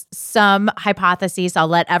there's some hypotheses. I'll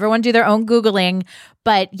let everyone do their own Googling.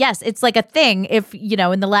 But yes, it's like a thing. If, you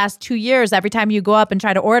know, in the last 2 years, every time you go up and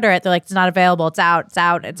try to order it, they're like, it's not available. It's out. It's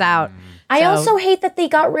out. It's out. I also hate that they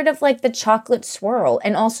got rid of like the chocolate swirl.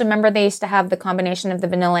 And also remember they used to have the combination of the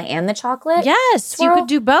vanilla and the chocolate? Yes, swirl? you could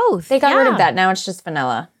do both. They got rid of that. Now it's just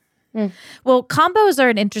vanilla. Well, combos are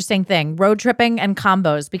an interesting thing, road tripping and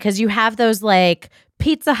combos, because you have those like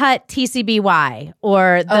Pizza Hut TCBY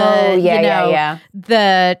or the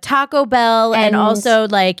the Taco Bell and also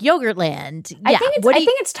like Yogurtland. I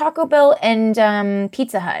think it's Taco Bell and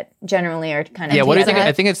Pizza Hut generally are kind of what do you think?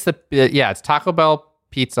 I think it's it's Taco Bell,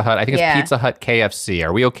 Pizza Hut. I think it's Pizza Hut, KFC.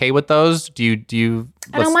 Are we okay with those? Do you?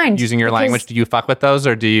 I don't mind. Using your language, do you fuck with those,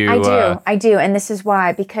 or do you? I do, and this is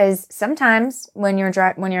why. Because sometimes when you're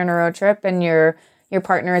on a road trip and your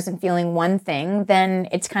partner isn't feeling one thing, then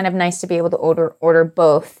it's kind of nice to be able to order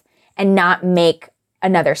both and not make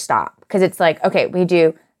another stop. Because it's like, okay, we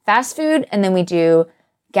do fast food and then we do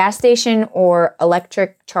gas station or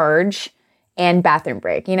electric charge and bathroom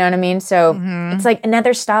break. You know what I mean? So it's like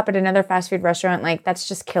another stop at another fast food restaurant. Like that's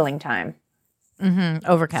just killing time.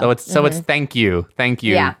 Overkill. So it's thank you.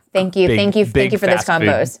 Yeah, thank you for this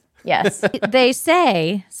combos. Yes.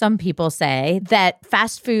 Some people say that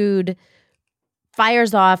fast food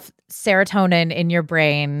fires off serotonin in your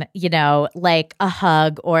brain, like a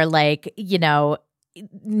hug or like,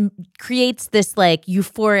 creates this like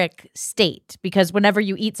euphoric state because whenever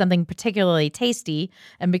you eat something particularly tasty,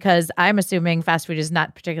 and because I'm assuming fast food is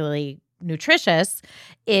not particularly nutritious,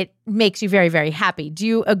 it makes you very, very happy. Do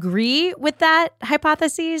you agree with that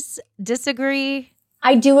hypothesis? Disagree?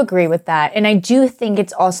 I do agree with that. And I do think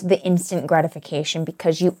it's also the instant gratification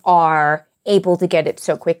because you are able to get it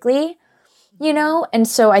so quickly, And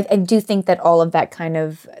so I do think that all of that kind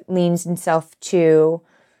of leans itself to,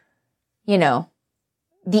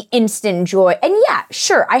 the instant joy. And yeah,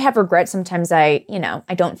 sure, I have regret. Sometimes I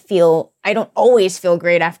don't always feel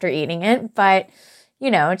great after eating it, but,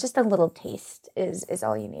 just a little taste is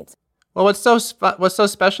all you need. Well, what's so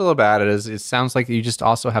special about it is it sounds like you just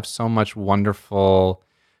also have so much wonderful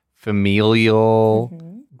familial,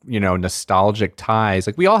 nostalgic ties.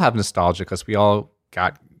 Like we all have nostalgia because we all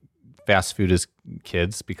got fast food as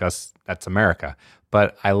kids because that's America.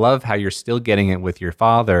 But I love how you're still getting it with your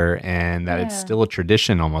father and that it's still a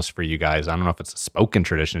tradition almost for you guys. I don't know if it's a spoken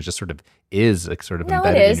tradition. It just sort of is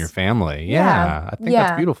embedded in your family. Yeah. I think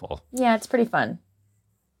that's beautiful. Yeah, it's pretty fun.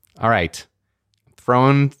 All right.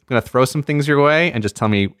 I'm going to throw some things your way and just tell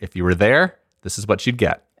me if you were there, this is what you'd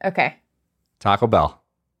get. Okay. Taco Bell.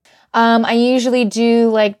 I usually do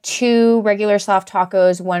like 2 regular soft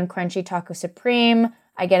tacos, 1 crunchy taco supreme.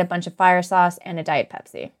 I get a bunch of fire sauce and a Diet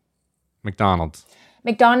Pepsi. McDonald's,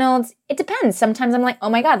 it depends. Sometimes I'm like, oh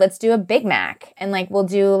my God, let's do a Big Mac. And like, we'll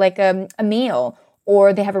do like a meal.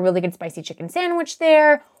 Or they have a really good spicy chicken sandwich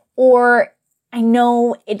there. Or I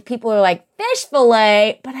know people are like, fish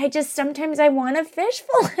fillet. But sometimes I want a fish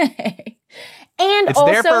fillet. And it's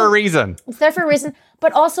there for a reason. It's there for a reason.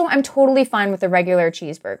 But also, I'm totally fine with a regular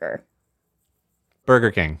cheeseburger.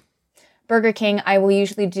 Burger King, I will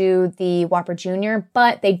usually do the Whopper Jr.,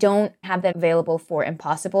 but they don't have that available for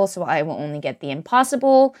Impossible, so I will only get the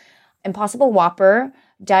Impossible Whopper,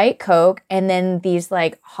 Diet Coke, and then these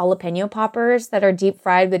like jalapeno poppers that are deep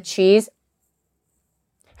fried with cheese.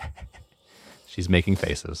 She's making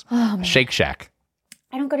faces. Shake Shack.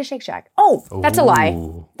 I don't go to Shake Shack. Oh, that's a lie.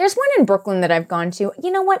 There's one in Brooklyn that I've gone to.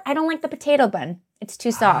 You know what? I don't like the potato bun. It's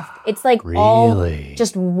too soft. It's like all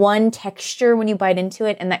just one texture when you bite into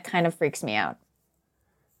it, and that kind of freaks me out.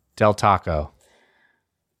 Del Taco.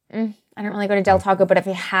 I don't really go to Del Taco, but if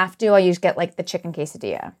I have to, I'll usually get like the chicken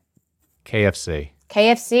quesadilla. KFC.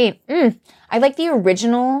 I like the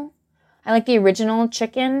original. I like the original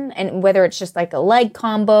chicken, and whether it's just like a leg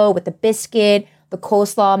combo with the biscuit, the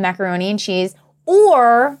coleslaw, macaroni and cheese,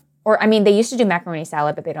 or I mean, they used to do macaroni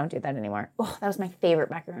salad, but they don't do that anymore. Oh, that was my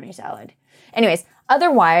favorite macaroni salad. Anyways,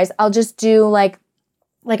 otherwise, I'll just do like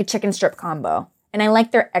a chicken strip combo. And I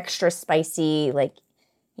like their extra spicy, like,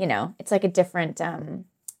 it's like a different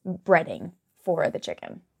breading for the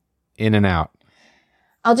chicken. In-N-Out.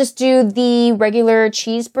 I'll just do the regular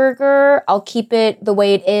cheeseburger. I'll keep it the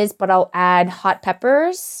way it is, but I'll add hot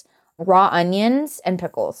peppers, raw onions, and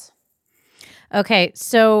pickles. Okay,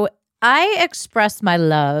 so I express my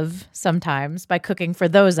love sometimes by cooking for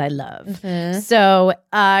those I love. Mm-hmm. So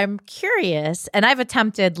I'm curious, and I've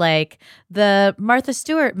attempted like the Martha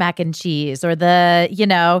Stewart mac and cheese or the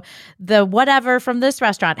whatever from this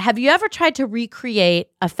restaurant. Have you ever tried to recreate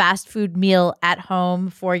a fast food meal at home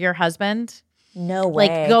for your husband? No way.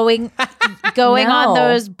 Like going on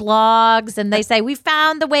those blogs and they say, we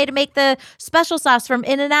found the way to make the special sauce from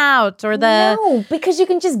In-N-Out or the... No, because you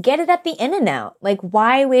can just get it at the In-N-Out. Like,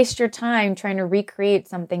 why waste your time trying to recreate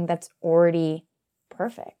something that's already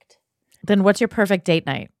perfect? Then what's your perfect date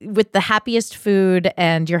night? With the happiest food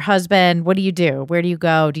and your husband, what do you do? Where do you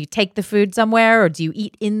go? Do you take the food somewhere or do you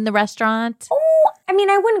eat in the restaurant? Oh, I mean,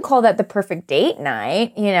 I wouldn't call that the perfect date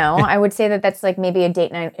night, I would say that that's like maybe a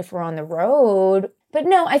date night if we're on the road. But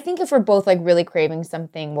no, I think if we're both like really craving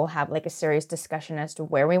something, we'll have like a serious discussion as to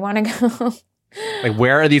where we want to go. Like,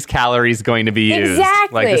 where are these calories going to be used?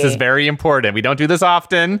 Exactly. Like, this is very important. We don't do this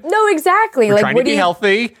often. No, exactly. We're like, trying to be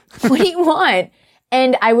healthy. What do you want?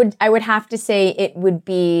 And I would have to say it would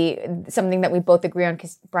be something that we both agree on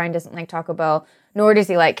because Brian doesn't like Taco Bell, nor does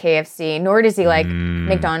he like KFC, nor does he like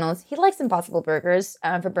McDonald's. He likes Impossible Burgers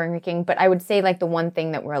for Burger King, but I would say like the one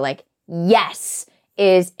thing that we're like, yes,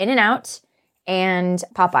 is In-N-Out and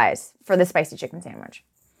Popeyes for the spicy chicken sandwich.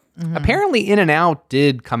 Mm-hmm. Apparently In-N-Out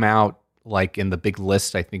did come out like in the big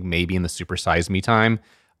list, I think maybe in the Super Size Me time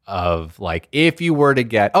of like, if you were to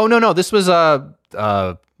get, this was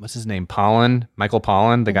what's his name? Michael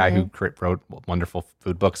Pollan, the guy who wrote wonderful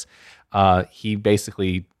food books. He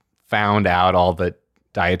basically found out all the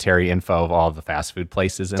dietary info of all the fast food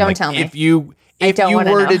places. And Don't tell me. If you don't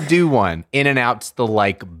wanna were know. to do one, In-N-Out's the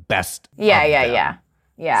like best. Yeah, of yeah, them.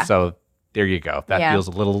 yeah. So there you go. That Yeah. feels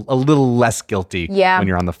a little less guilty Yeah. when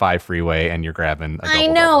you're on the 5 freeway and you're grabbing a I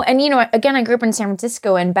know. double-double. And, you know, again, I grew up in San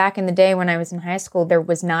Francisco, and back in the day when I was in high school, there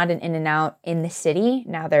was not an In-N-Out in the city.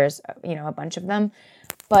 Now there's, you know, a bunch of them.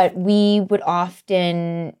 But we would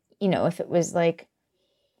often, you know, if it was like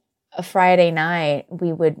a Friday night,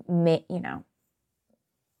 we would make, you know,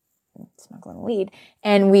 smuggling weed,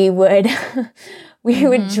 and we would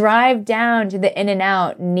would drive down to the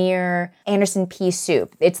In-N-Out near Anderson Pea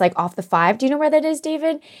Soup. It's like off the 5. Do you know where that is,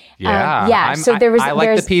 David? Yeah. Yeah. So there was. I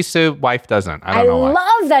like the pea soup. Wife doesn't. I don't know why.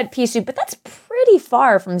 love that pea soup, but that's pretty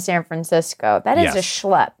far from San Francisco. That is a Yes.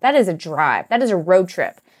 schlep. That is a drive. That is a road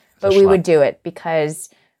trip. But we would do it because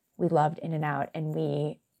we loved In-N-Out, and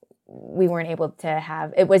we weren't able to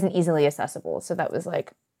have. It wasn't easily accessible, so that was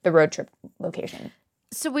like the road trip location.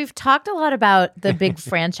 So we've talked a lot about the big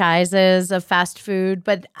franchises of fast food,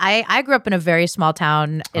 but I grew up in a very small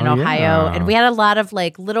town in Ohio, yeah. and we had a lot of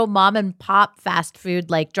like little mom and pop fast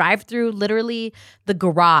food, like drive through literally the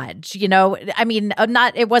garage. You know, I mean,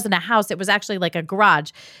 it wasn't a house; it was actually like a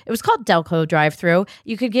garage. It was called Delco drive through.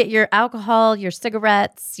 You could get your alcohol, your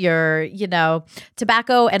cigarettes, your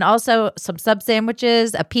tobacco, and also some sub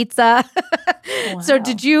sandwiches, a pizza. So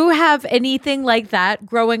did you have anything like that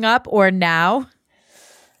growing up or now?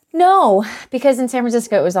 No, because in San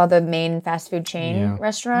Francisco it was all the main fast food chain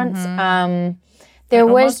restaurants. There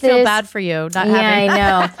was Almost feel this. bad for you not Yeah, having. I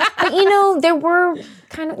know. But you know, there were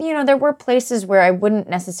there were places where I wouldn't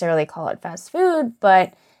necessarily call it fast food,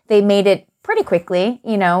 but they made it pretty quickly.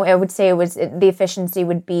 You know, I would say the efficiency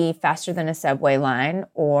would be faster than a Subway line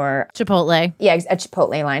or Chipotle. a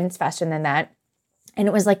Chipotle line. It's faster than that, and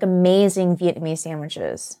it was like amazing Vietnamese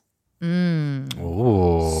sandwiches. Ooh.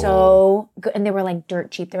 So good, and they were like dirt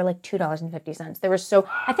cheap. They were like $2.50. They were so.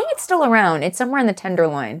 I think it's still around. It's somewhere in the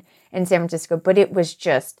Tenderloin in San Francisco, but it was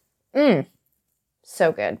just so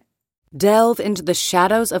good. Delve into the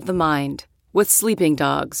shadows of the mind with Sleeping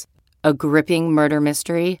Dogs, a gripping murder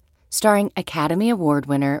mystery starring Academy Award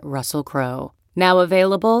winner Russell Crowe. Now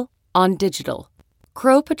available on digital.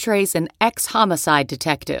 Crowe portrays an ex-homicide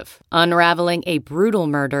detective unraveling a brutal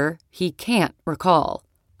murder he can't recall.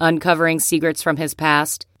 Uncovering secrets from his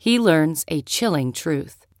past, he learns a chilling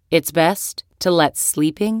truth. It's best to let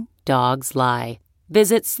sleeping dogs lie.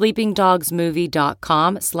 Visit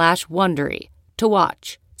sleepingdogsmovie.com/Wondery to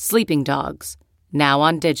watch Sleeping Dogs, now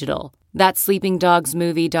on digital. That's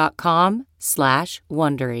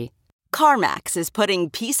sleepingdogsmovie.com/Wondery. CarMax is putting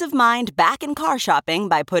peace of mind back in car shopping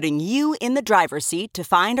by putting you in the driver's seat to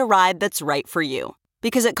find a ride that's right for you.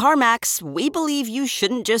 Because at CarMax, we believe you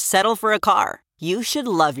shouldn't just settle for a car. You should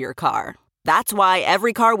love your car. That's why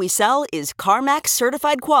every car we sell is CarMax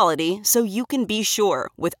certified quality, so you can be sure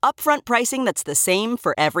with upfront pricing that's the same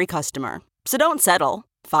for every customer. So don't settle.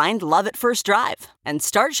 Find love at first drive and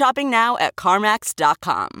start shopping now at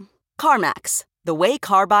CarMax.com. CarMax, the way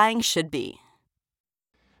car buying should be.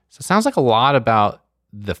 So it sounds like a lot about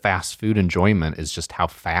the fast food enjoyment is just how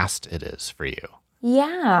fast it is for you.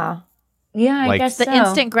 Yeah. Yeah, I Like, guess The so.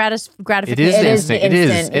 instant gratification. It is It is instant. the It is.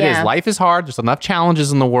 instant, It is. yeah. Life is hard. There's enough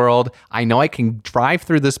challenges in the world. I know I can drive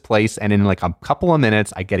through this place and in like a couple of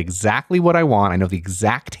minutes, I get exactly what I want. I know the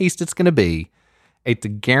exact taste it's going to be. It's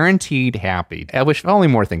guaranteed happy. I wish only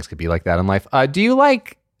more things could be like that in life. Do you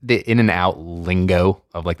like the In-N-Out lingo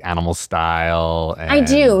of like animal style? And I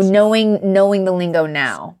do, knowing the lingo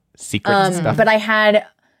now. secrets and stuff. But I had,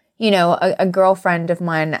 a girlfriend of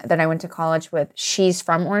mine that I went to college with. She's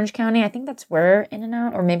from Orange County. I think that's where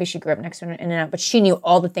In-N-Out, or maybe she grew up next to an In-N-Out. But she knew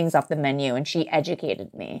all the things off the menu, and she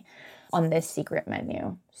educated me on this secret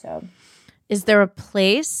menu. So, Is there a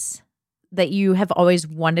place that you have always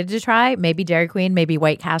wanted to try? Maybe Dairy Queen, maybe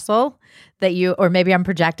White Castle, or maybe I'm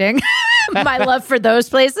projecting my love for those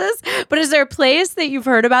places. But is there a place that you've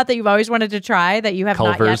heard about that you've always wanted to try that you have not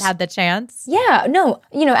yet Culver's. had the chance? yeah, no,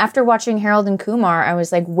 after watching Harold and Kumar, I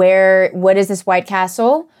was like, what is this White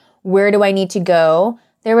Castle? Where do I need to go?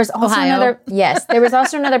 There was also Ohio. there was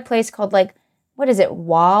also another place called what is it?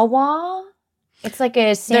 Wawa? It's like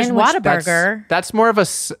a sandwich. There's Whataburger. That's more of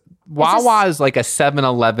Wawa is like a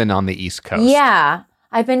 7-Eleven on the East Coast. Yeah.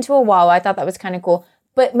 I've been to a Wawa. I thought that was kind of cool.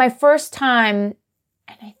 But my first time,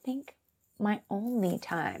 and I think my only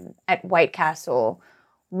time at White Castle,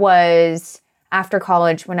 was after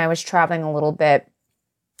college when I was traveling a little bit.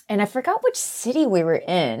 And I forgot which city we were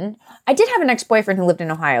in. I did have an ex-boyfriend who lived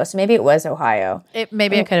in Ohio, so maybe it was Ohio.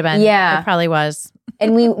 Maybe it could have been. Yeah. It probably was.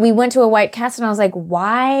 And we went to a White Castle and I was like,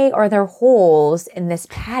 why are there holes in this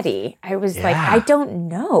patty? I was like, I don't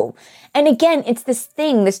know. And again, it's this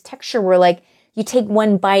thing, this texture where like you take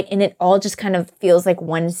one bite and it all just kind of feels like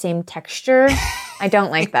one same texture. I don't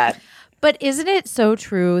like that. But isn't it so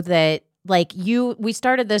true that like we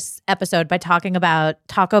started this episode by talking about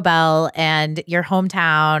Taco Bell and your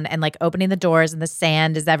hometown and like opening the doors and the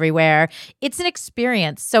sand is everywhere. It's an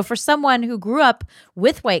experience. So for someone who grew up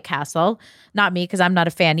with White Castle, not me because I'm not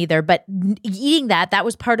a fan either, but eating that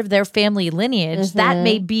was part of their family lineage. That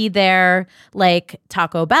may be their like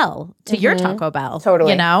Taco Bell to your Taco Bell.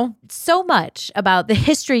 Totally. You know? So much about the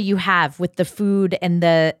history you have with the food and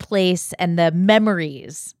the place and the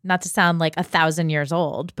memories, not to sound like 1,000 years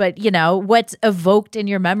old, but you know, what's evoked in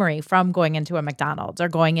your memory from going into a McDonald's or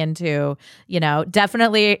going into, you know,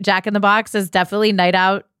 definitely Jack in the Box is definitely night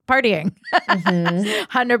out partying.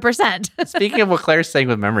 100%. Speaking of what Claire's saying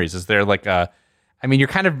with memories, is there like you're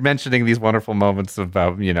kind of mentioning these wonderful moments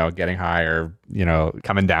about, you know, getting high or, you know,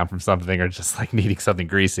 coming down from something or just like needing something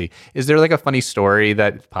greasy. Is there like a funny story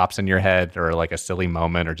that pops in your head or like a silly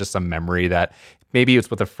moment or just some memory that maybe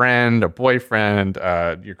it's with a friend, a boyfriend,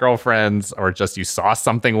 your girlfriends, or just you saw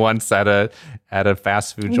something once at a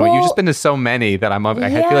fast food joint? You've just been to so many that I feel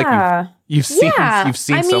like you've seen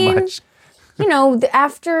so much. You know,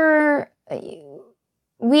 after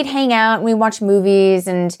we'd hang out and we watch movies,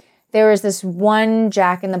 and there was this one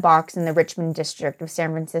Jack in the Box in the Richmond district of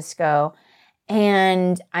San Francisco.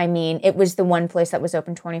 And I mean, it was the one place that was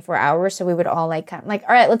open 24 hours. So we would all like, all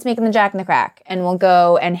right, let's make them the Jack in the Crack. And we'll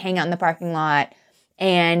go and hang out in the parking lot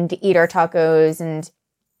and eat our tacos and,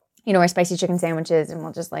 you know, our spicy chicken sandwiches. And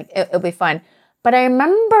we'll just like, it'll be fun. But I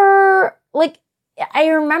remember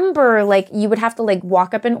you would have to like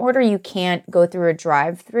walk up in order. You can't go through a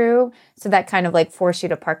drive-through. So that kind of like forced you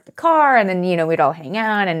to park the car. And then, you know, we'd all hang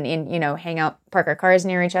out and you know, park our cars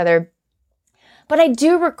near each other. But I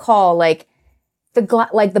do recall like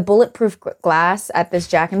the bulletproof glass at this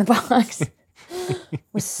Jack in the Box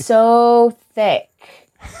was so thick.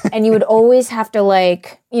 And you would always have to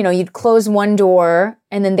like, you know, you'd close one door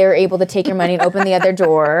and then they were able to take your money and open the other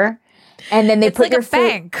door. And then they put like your a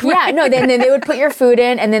bank. Yeah, no, then they would put your food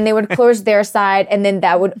in and then they would close their side and then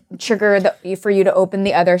that would trigger for you to open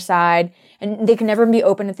the other side. And they can never be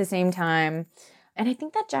open at the same time. And I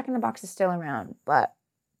think that Jack in the Box is still around, but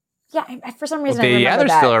yeah, for some reason I remember that.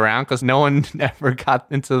 They're still around because no one ever got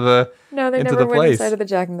into the No, they into never the went place. inside of the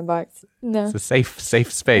Jack in the Box. No. It's a safe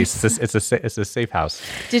space. It's a safe house.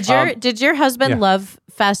 Did your husband love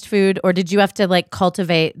fast food, or did you have to like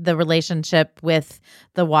cultivate the relationship with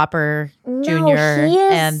the Whopper Jr.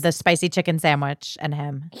 and the spicy chicken sandwich and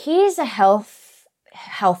him? He's a health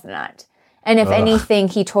nut. And if anything,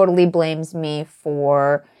 he totally blames me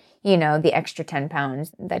for, you know, the extra 10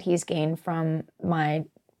 pounds that he's gained from my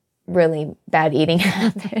really bad eating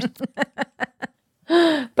habit.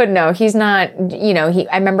 But no, he's not, you know,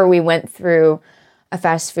 I remember we went through a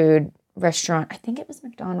fast food restaurant. I think it was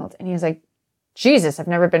McDonald's. And he was like, Jesus, I've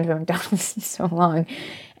never been to a McDonald's in so long.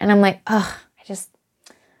 And I'm like, I just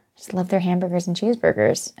love their hamburgers and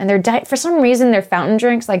cheeseburgers. And their diet, for some reason, their fountain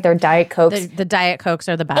drinks, like their Diet Cokes. The Diet Cokes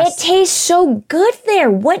are the best. It tastes so good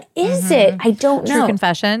there. What is it? I don't know. True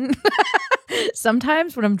confession.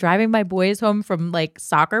 Sometimes when I'm driving my boys home from like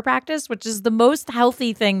soccer practice, which is the most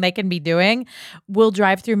healthy thing they can be doing, we'll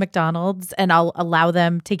drive through McDonald's and I'll allow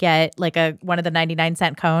them to get like one of the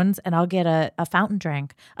 99-cent cones and I'll get a fountain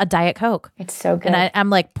drink, a Diet Coke. It's so good. And I'm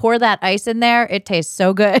like, pour that ice in there. It tastes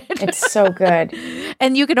so good. It's so good.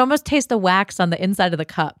 And you can almost taste the wax on the inside of the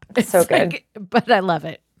cup. It's so good. Like, but I love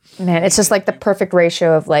it. Man, it's just like the perfect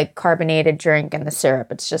ratio of like carbonated drink and the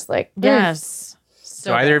syrup. It's just like, yes.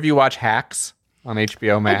 So either of you watch Hacks on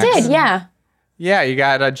HBO Max? I did, yeah. Yeah, you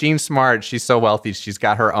got Jean Smart. She's so wealthy. She's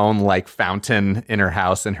got her own like fountain in her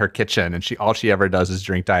house, in her kitchen, and all she ever does is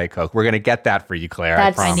drink Diet Coke. We're gonna get that for you, Claire.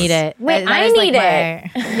 I promise. I need it. Wait, I need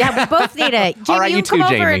it. Yeah, we both need it. Jamie, All right, you too, come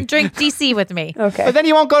over Jamie. and drink DC with me. Okay. But then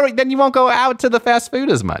you won't go out to the fast food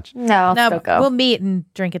as much. No, No, still go. we'll meet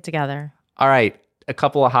and drink it together. All right, a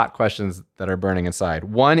couple of hot questions that are burning inside.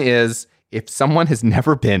 One is, if someone has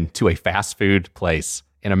never been to a fast food place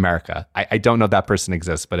in America, I don't know that person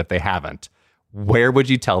exists, but if they haven't, where would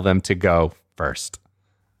you tell them to go first?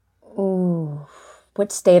 Ooh,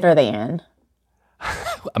 what state are they in?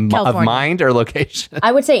 Of mind or location?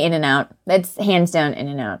 I would say In-N-Out. That's hands down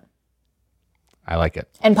In-N-Out. I like it.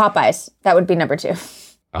 And Popeyes. That would be number 2.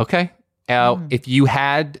 Okay. If you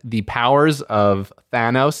had the powers of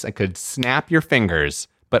Thanos and could snap your fingers,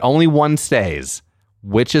 but only one stays,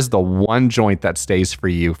 which is the one joint that stays for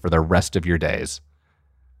you for the rest of your days?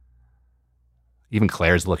 Even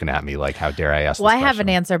Claire's looking at me like, how dare I ask Well, this I have question?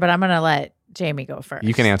 an answer, but I'm going to let Jamie go first.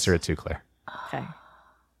 You can answer it too, Claire. Okay.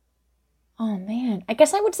 Oh man, I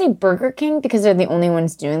guess I would say Burger King because they're the only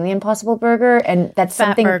ones doing the Impossible Burger, and that's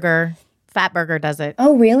something. Fat Burger does it.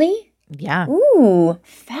 Oh really? Yeah. Ooh,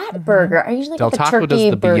 Fat Burger. I usually Del get the Taco turkey does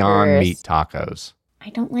the burgers. Beyond Meat tacos. I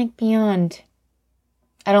don't like Beyond.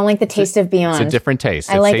 I don't like the taste of Beyond. It's a different taste.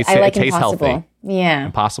 I like it tastes Impossible. healthy. Yeah.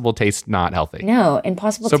 Impossible tastes not healthy. No,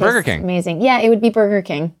 Impossible So tastes Burger King. amazing. Yeah, it would be Burger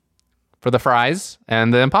King. For the fries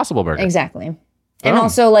and the Impossible Burger. Exactly. And Boom.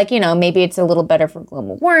 also, like, maybe it's a little better for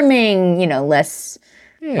global warming, less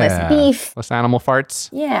beef. Less animal farts.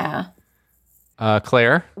 Yeah.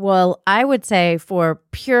 Claire? Well, I would say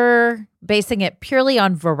basing it purely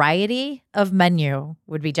on variety of menu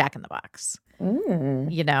would be Jack in the Box.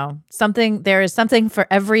 There is something for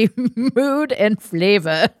every mood and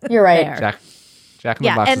flavor. You're right. there. Jack in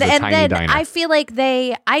the Box is a tiny then diner. I feel like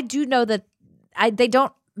I do know that they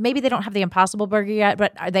don't have the Impossible Burger yet,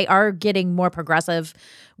 but they are getting more progressive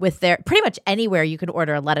with pretty much anywhere you can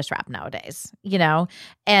order a lettuce wrap nowadays,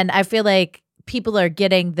 and I feel like people are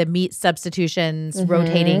getting the meat substitutions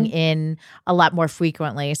rotating in a lot more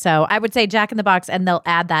frequently. So I would say Jack in the Box, and they'll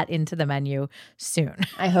add that into the menu soon.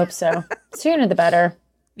 I hope so. Sooner the better.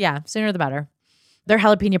 Yeah, sooner the better. Their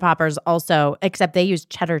jalapeno poppers also, except they use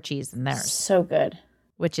cheddar cheese in theirs. So good.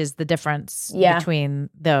 Which is the difference Yeah.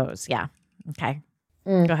 between those. Yeah. Okay.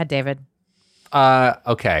 Go ahead, David.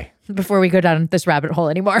 Okay. Before we go down this rabbit hole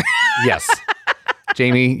anymore. Yes.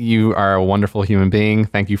 Jamie, you are a wonderful human being.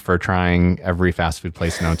 Thank you for trying every fast food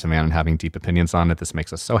place known to man and having deep opinions on it. This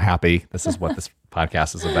makes us so happy. This is what this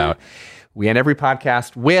podcast is about. We end every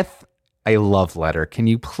podcast with a love letter. Can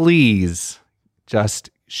you please just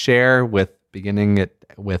share beginning it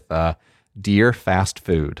with Dear Fast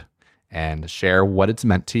Food, and share what it's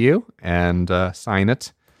meant to you, and sign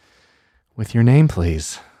it with your name,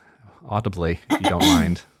 please. Audibly, if you don't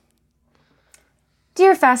mind.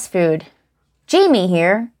 Dear Fast Food, Jamie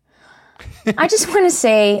here. I just want to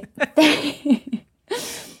say, I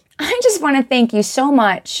just want to thank you so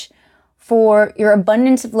much for your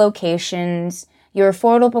abundance of locations, your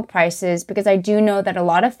affordable prices, because I do know that a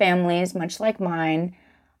lot of families, much like mine,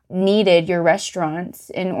 needed your restaurants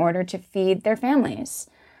in order to feed their families.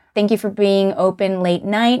 Thank you for being open late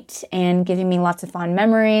night and giving me lots of fond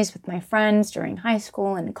memories with my friends during high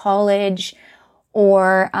school and college,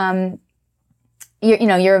 or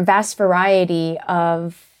your vast variety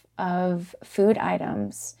of food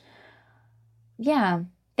items. Yeah.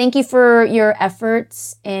 Thank you for your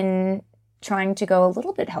efforts in trying to go a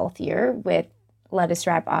little bit healthier with lettuce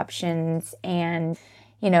wrap options and,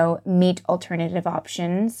 meat alternative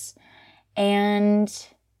options. And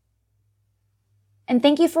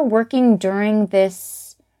thank you for working during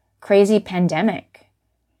this crazy pandemic.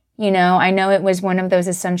 I know it was one of those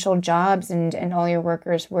essential jobs, and all your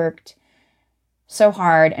workers worked so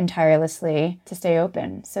hard and tirelessly to stay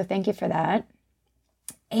open. So thank you for that.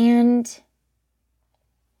 And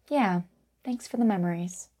yeah, thanks for the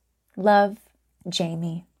memories. Love,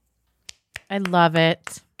 Jamie. I love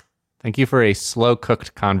it. Thank you for a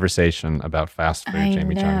slow-cooked conversation about fast food,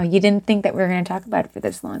 Jamie Chung. You didn't think that we were going to talk about it for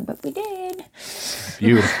this long, but we did.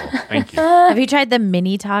 Beautiful. Thank you. Have you tried the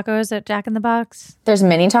mini tacos at Jack in the Box? There's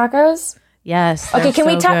mini tacos? Yes. Okay, can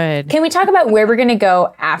we talk? Can we talk about where we're going to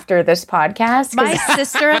go after this podcast? My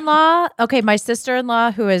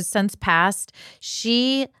sister-in-law, who has since passed,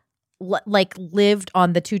 she lived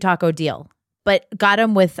on the 2-taco deal, but got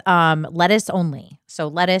them with lettuce only. So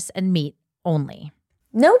lettuce and meat only.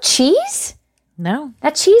 No cheese? No.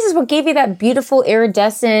 That cheese is what gave you that beautiful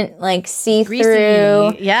iridescent,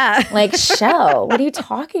 see-through, shell. What are you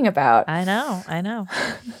talking about? I know.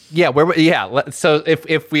 Yeah, so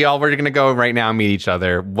if we all were going to go right now and meet each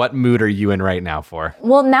other, what mood are you in right now for?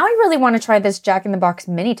 Well, now I really want to try this Jack in the Box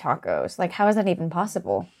mini tacos. How is that even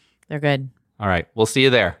possible? They're good. All right, we'll see you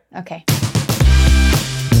there. Okay.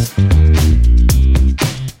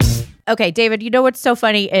 Okay, David, you know what's so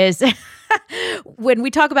funny is when we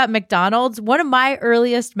talk about McDonald's, one of my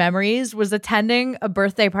earliest memories was attending a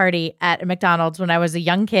birthday party at a McDonald's when I was a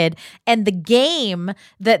young kid. And the game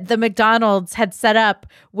that the McDonald's had set up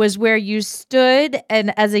was where you stood,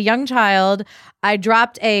 and as a young child, I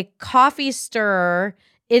dropped a coffee stirrer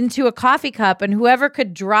into a coffee cup, and whoever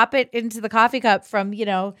could drop it into the coffee cup from,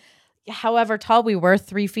 however tall we were,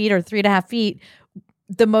 3 feet or 3.5 feet,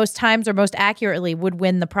 the most times or most accurately would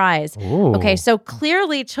win the prize. Ooh. Okay, so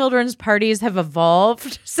clearly children's parties have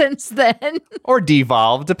evolved since then. Or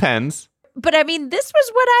devolved, depends. But I mean, this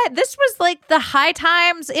was like the high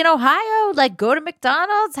times in Ohio. Go to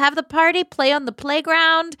McDonald's, have the party, play on the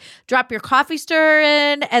playground, drop your coffee stirrer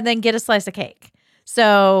in, and then get a slice of cake.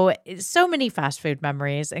 So many fast food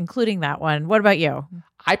memories, including that one. What about you?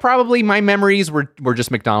 My memories were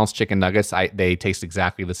just McDonald's chicken nuggets. They taste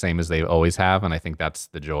exactly the same as they always have, and I think that's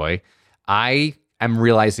the joy. I am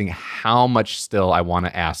realizing how much still I want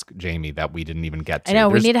to ask Jamie that we didn't even get to. I know,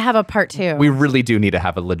 we need to have a part 2. We really do need to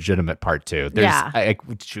have a legitimate part 2. We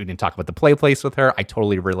didn't talk about the play place with her. I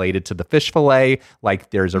totally related to the fish fillet.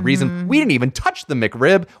 Like, there's a reason. We didn't even touch the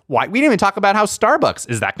McRib. Why? We didn't even talk about how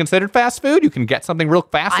Starbucks, is that considered fast food? You can get something real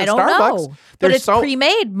fast at Starbucks. I don't know, but it's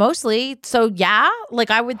pre-made mostly. So yeah,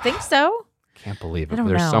 like I would think so. Can't believe it.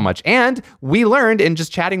 There's so much. And we learned in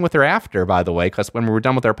just chatting with her after, by the way, because when we were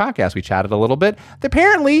done with our podcast, we chatted a little bit.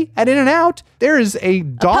 Apparently, at In-N-Out, there is a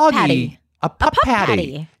doggy, a pup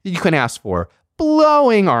patty you can ask for.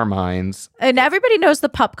 Blowing our minds. And everybody knows the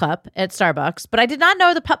pup cup at Starbucks, but I did not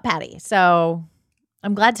know the pup patty. So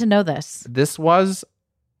I'm glad to know this. This was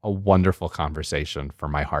a wonderful conversation for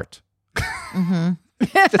my heart.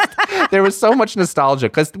 There was so much nostalgia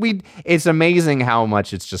because it's amazing how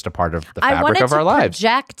much it's just a part of the fabric of our lives. I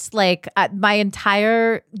wanted to project like my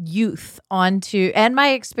entire youth onto, and my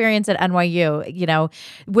experience at NYU, you know,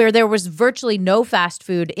 where there was virtually no fast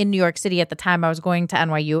food in New York City at the time I was going to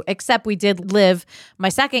NYU, except we did live my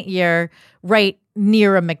second year right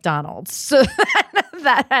near a McDonald's. So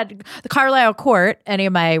that had the Carlisle Court. Any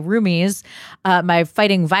of my roomies, my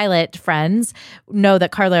Fighting Violet friends know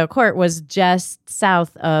that Carlisle Court was just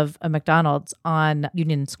south of a McDonald's on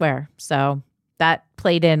Union Square. So that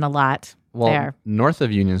played in a lot there. North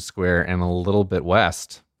of Union Square and a little bit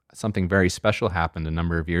west, something very special happened a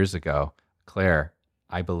number of years ago. Claire,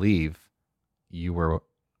 I believe you were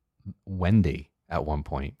Wendy at one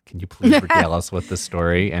point. Can you please regale us with this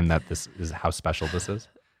story and that this is how special this is?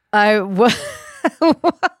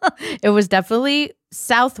 It was definitely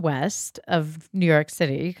southwest of New York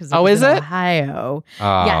City because is it? Ohio.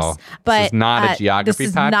 Oh, yes, but this is not a geography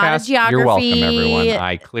podcast. Not a geography. You're welcome, everyone.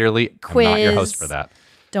 I clearly am not your host for that.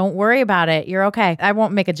 Don't worry about it. You're okay. I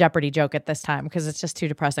won't make a Jeopardy joke at this time because it's just too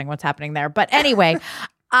depressing what's happening there. But anyway,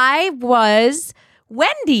 I was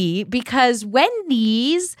Wendy because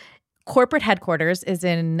Wendy's corporate headquarters is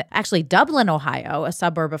in actually Dublin, Ohio, a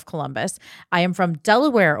suburb of Columbus. I am from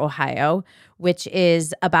Delaware, Ohio, which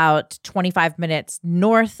is about 25 minutes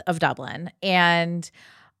north of Dublin. And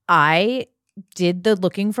I did the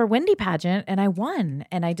Looking for Wendy pageant and I won.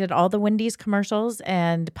 And I did all the Wendy's commercials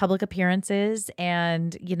and public appearances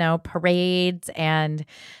and, you know, parades and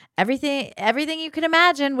everything you can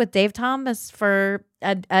imagine with Dave Thomas for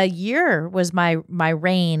a year was my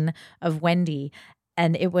reign of Wendy.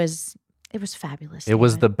 And it was fabulous. It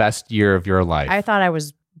was the best year of your life. I thought I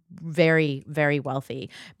was very, very wealthy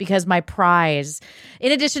because my prize,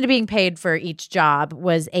 in addition to being paid for each job,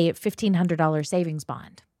 was a $1,500 savings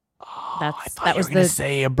bond. I thought you were going to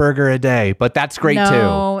say a burger a day, but that's great too.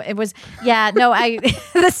 No, it was,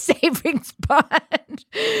 the savings bond.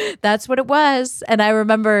 That's what it was. And I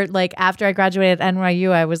remember like after I graduated at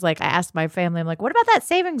NYU, I was like, I asked my family, I'm like, what about that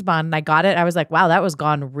savings bond? And I got it. I was like, wow, that was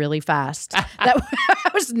gone really fast. That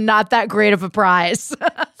was not that great of a prize.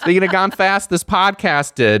 Speaking of gone fast, this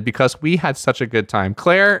podcast did because we had such a good time.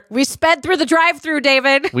 Claire. We sped through the drive-thru,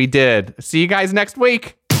 David. We did. See you guys next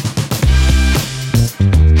week.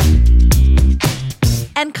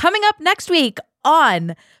 And coming up next week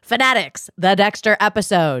on Fanatics, the Dexter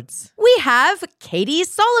episodes, we have Katie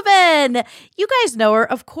Sullivan. You guys know her,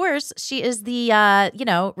 of course. She is the,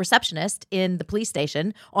 receptionist in the police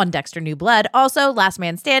station on Dexter New Blood. Also, Last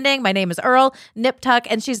Man Standing. My name is Earl, Nip Tuck,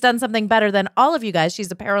 and she's done something better than all of you guys.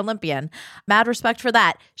 She's a Paralympian. Mad respect for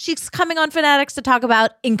that. She's coming on Fanatics to talk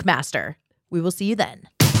about Ink Master. We will see you then.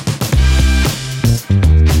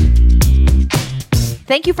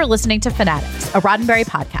 Thank you for listening to Fanatics, a Roddenberry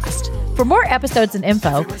podcast. For more episodes and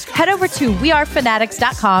info, head over to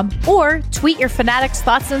wearefanatics.com or tweet your Fanatics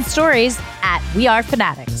thoughts and stories at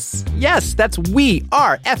wearefanatics. Yes, that's We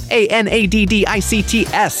Are, FANADDICTS.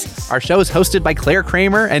 Our show is hosted by Claire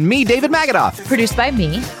Kramer and me, David Magadoff. Produced by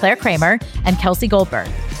me, Claire Kramer, and Kelsey Goldberg.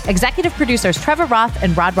 Executive producers Trevor Roth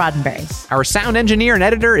and Rod Roddenberry. Our sound engineer and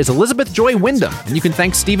editor is Elizabeth Joy Wyndham, and you can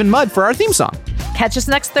thank Stephen Mudd for our theme song. Catch us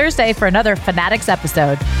next Thursday for another Fanatics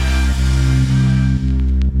episode.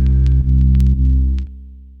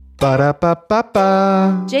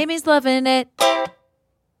 Ba-da-ba-ba-ba. Jamie's loving it.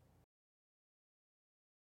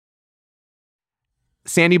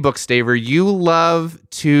 Sandy Bookstaver, you love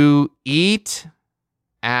to eat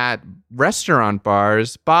at restaurant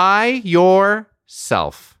bars by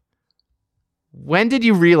yourself. When did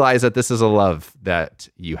you realize that this is a love that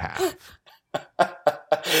you have?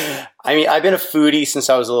 I mean, I've been a foodie since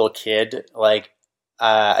I was a little kid. Like,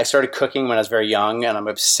 I started cooking when I was very young, and I'm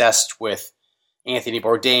obsessed with Anthony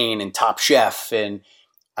Bourdain and Top Chef, and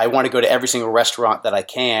I want to go to every single restaurant that I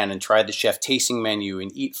can and try the chef tasting menu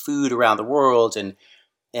and eat food around the world. And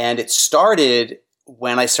it started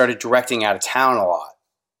when I started directing out of town a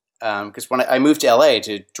lot. Because when I moved to LA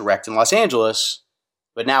to direct in Los Angeles,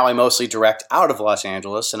 but now I mostly direct out of Los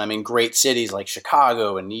Angeles, and I'm in great cities like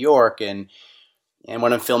Chicago and New York. And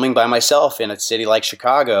when I'm filming by myself in a city like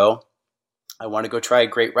Chicago, I want to go try a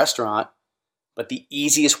great restaurant. But the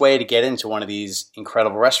easiest way to get into one of these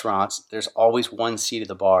incredible restaurants, there's always one seat at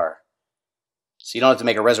the bar. So you don't have to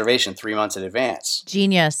make a reservation 3 months in advance.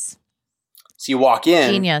 Genius. So you walk in.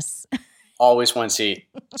 Genius. Always one seat.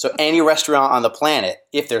 So any restaurant on the planet,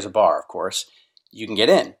 if there's a bar, of course, you can get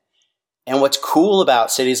in. And what's cool about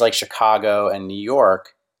cities like Chicago and New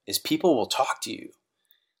York is people will talk to you.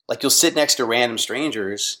 Like you'll sit next to random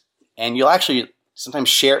strangers and you'll actually sometimes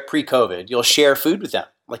share, pre-COVID, you'll share food with them.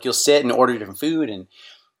 Like you'll sit and order different food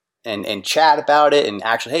and chat about it and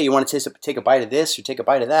actually, hey, you want to take a bite of this or take a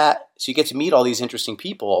bite of that? So you get to meet all these interesting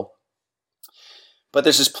people. But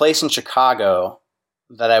there's this place in Chicago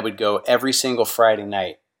that I would go every single Friday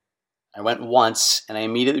night. I went once and I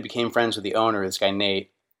immediately became friends with the owner, this guy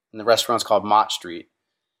Nate, and the restaurant's called Mott Street.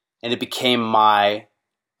 And it became my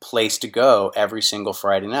place to go every single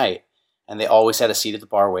Friday night. And they always had a seat at the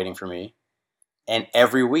bar waiting for me. And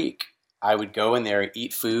every week I would go in there,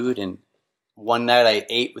 eat food, and one night I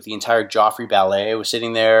ate with the entire Joffrey Ballet. I was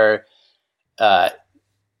sitting there.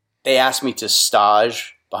 They asked me to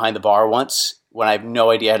stage behind the bar once when I have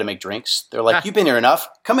no idea how to make drinks. They're like, you've been here enough.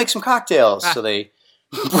 Come make some cocktails. So they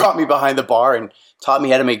brought me behind the bar and taught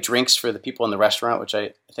me how to make drinks for the people in the restaurant, which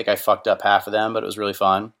I think I fucked up half of them, but it was really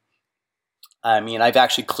fun. I mean, I've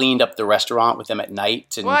actually cleaned up the restaurant with them at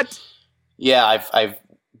night. And What? Yeah, I've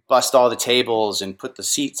bust all the tables and put the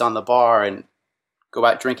seats on the bar and go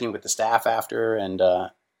out drinking with the staff after. And,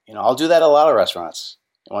 I'll do that at a lot of restaurants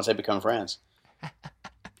once I become friends.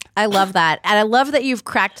 I love that. And I love that you've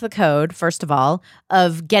cracked the code, first of all,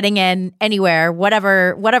 of getting in anywhere,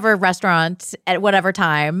 whatever restaurant at whatever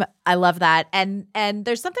time. I love that. And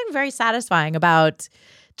there's something very satisfying about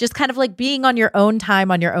just kind of like being on your own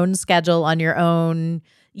time, on your own schedule, on your own,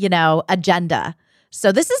 agenda.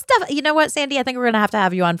 So this is stuff, you know what, Sandy? I think we're going to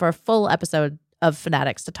have you on for a full episode of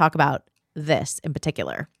Fanatics to talk about this in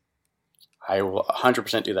particular. I will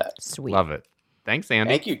 100% do that. Sweet. Love it. Thanks, Andy.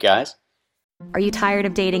 Thank you, guys. Are you tired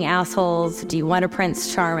of dating assholes? Do you want a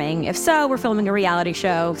Prince Charming? If so, we're filming a reality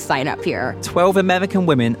show. Sign up here. 12 American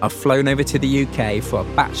women are flown over to the UK for a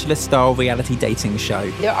Bachelor-style reality dating show.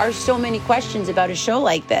 There are so many questions about a show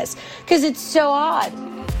like this because it's so odd.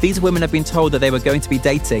 These women have been told that they were going to be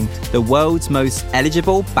dating the world's most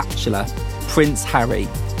eligible bachelor, Prince Harry.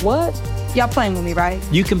 What? Y'all playing with me, right?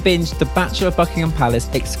 You can binge The Bachelor of Buckingham Palace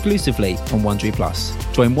exclusively on Wondery Plus.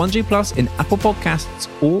 Join Wondery Plus in Apple Podcasts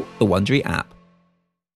or the Wondery app.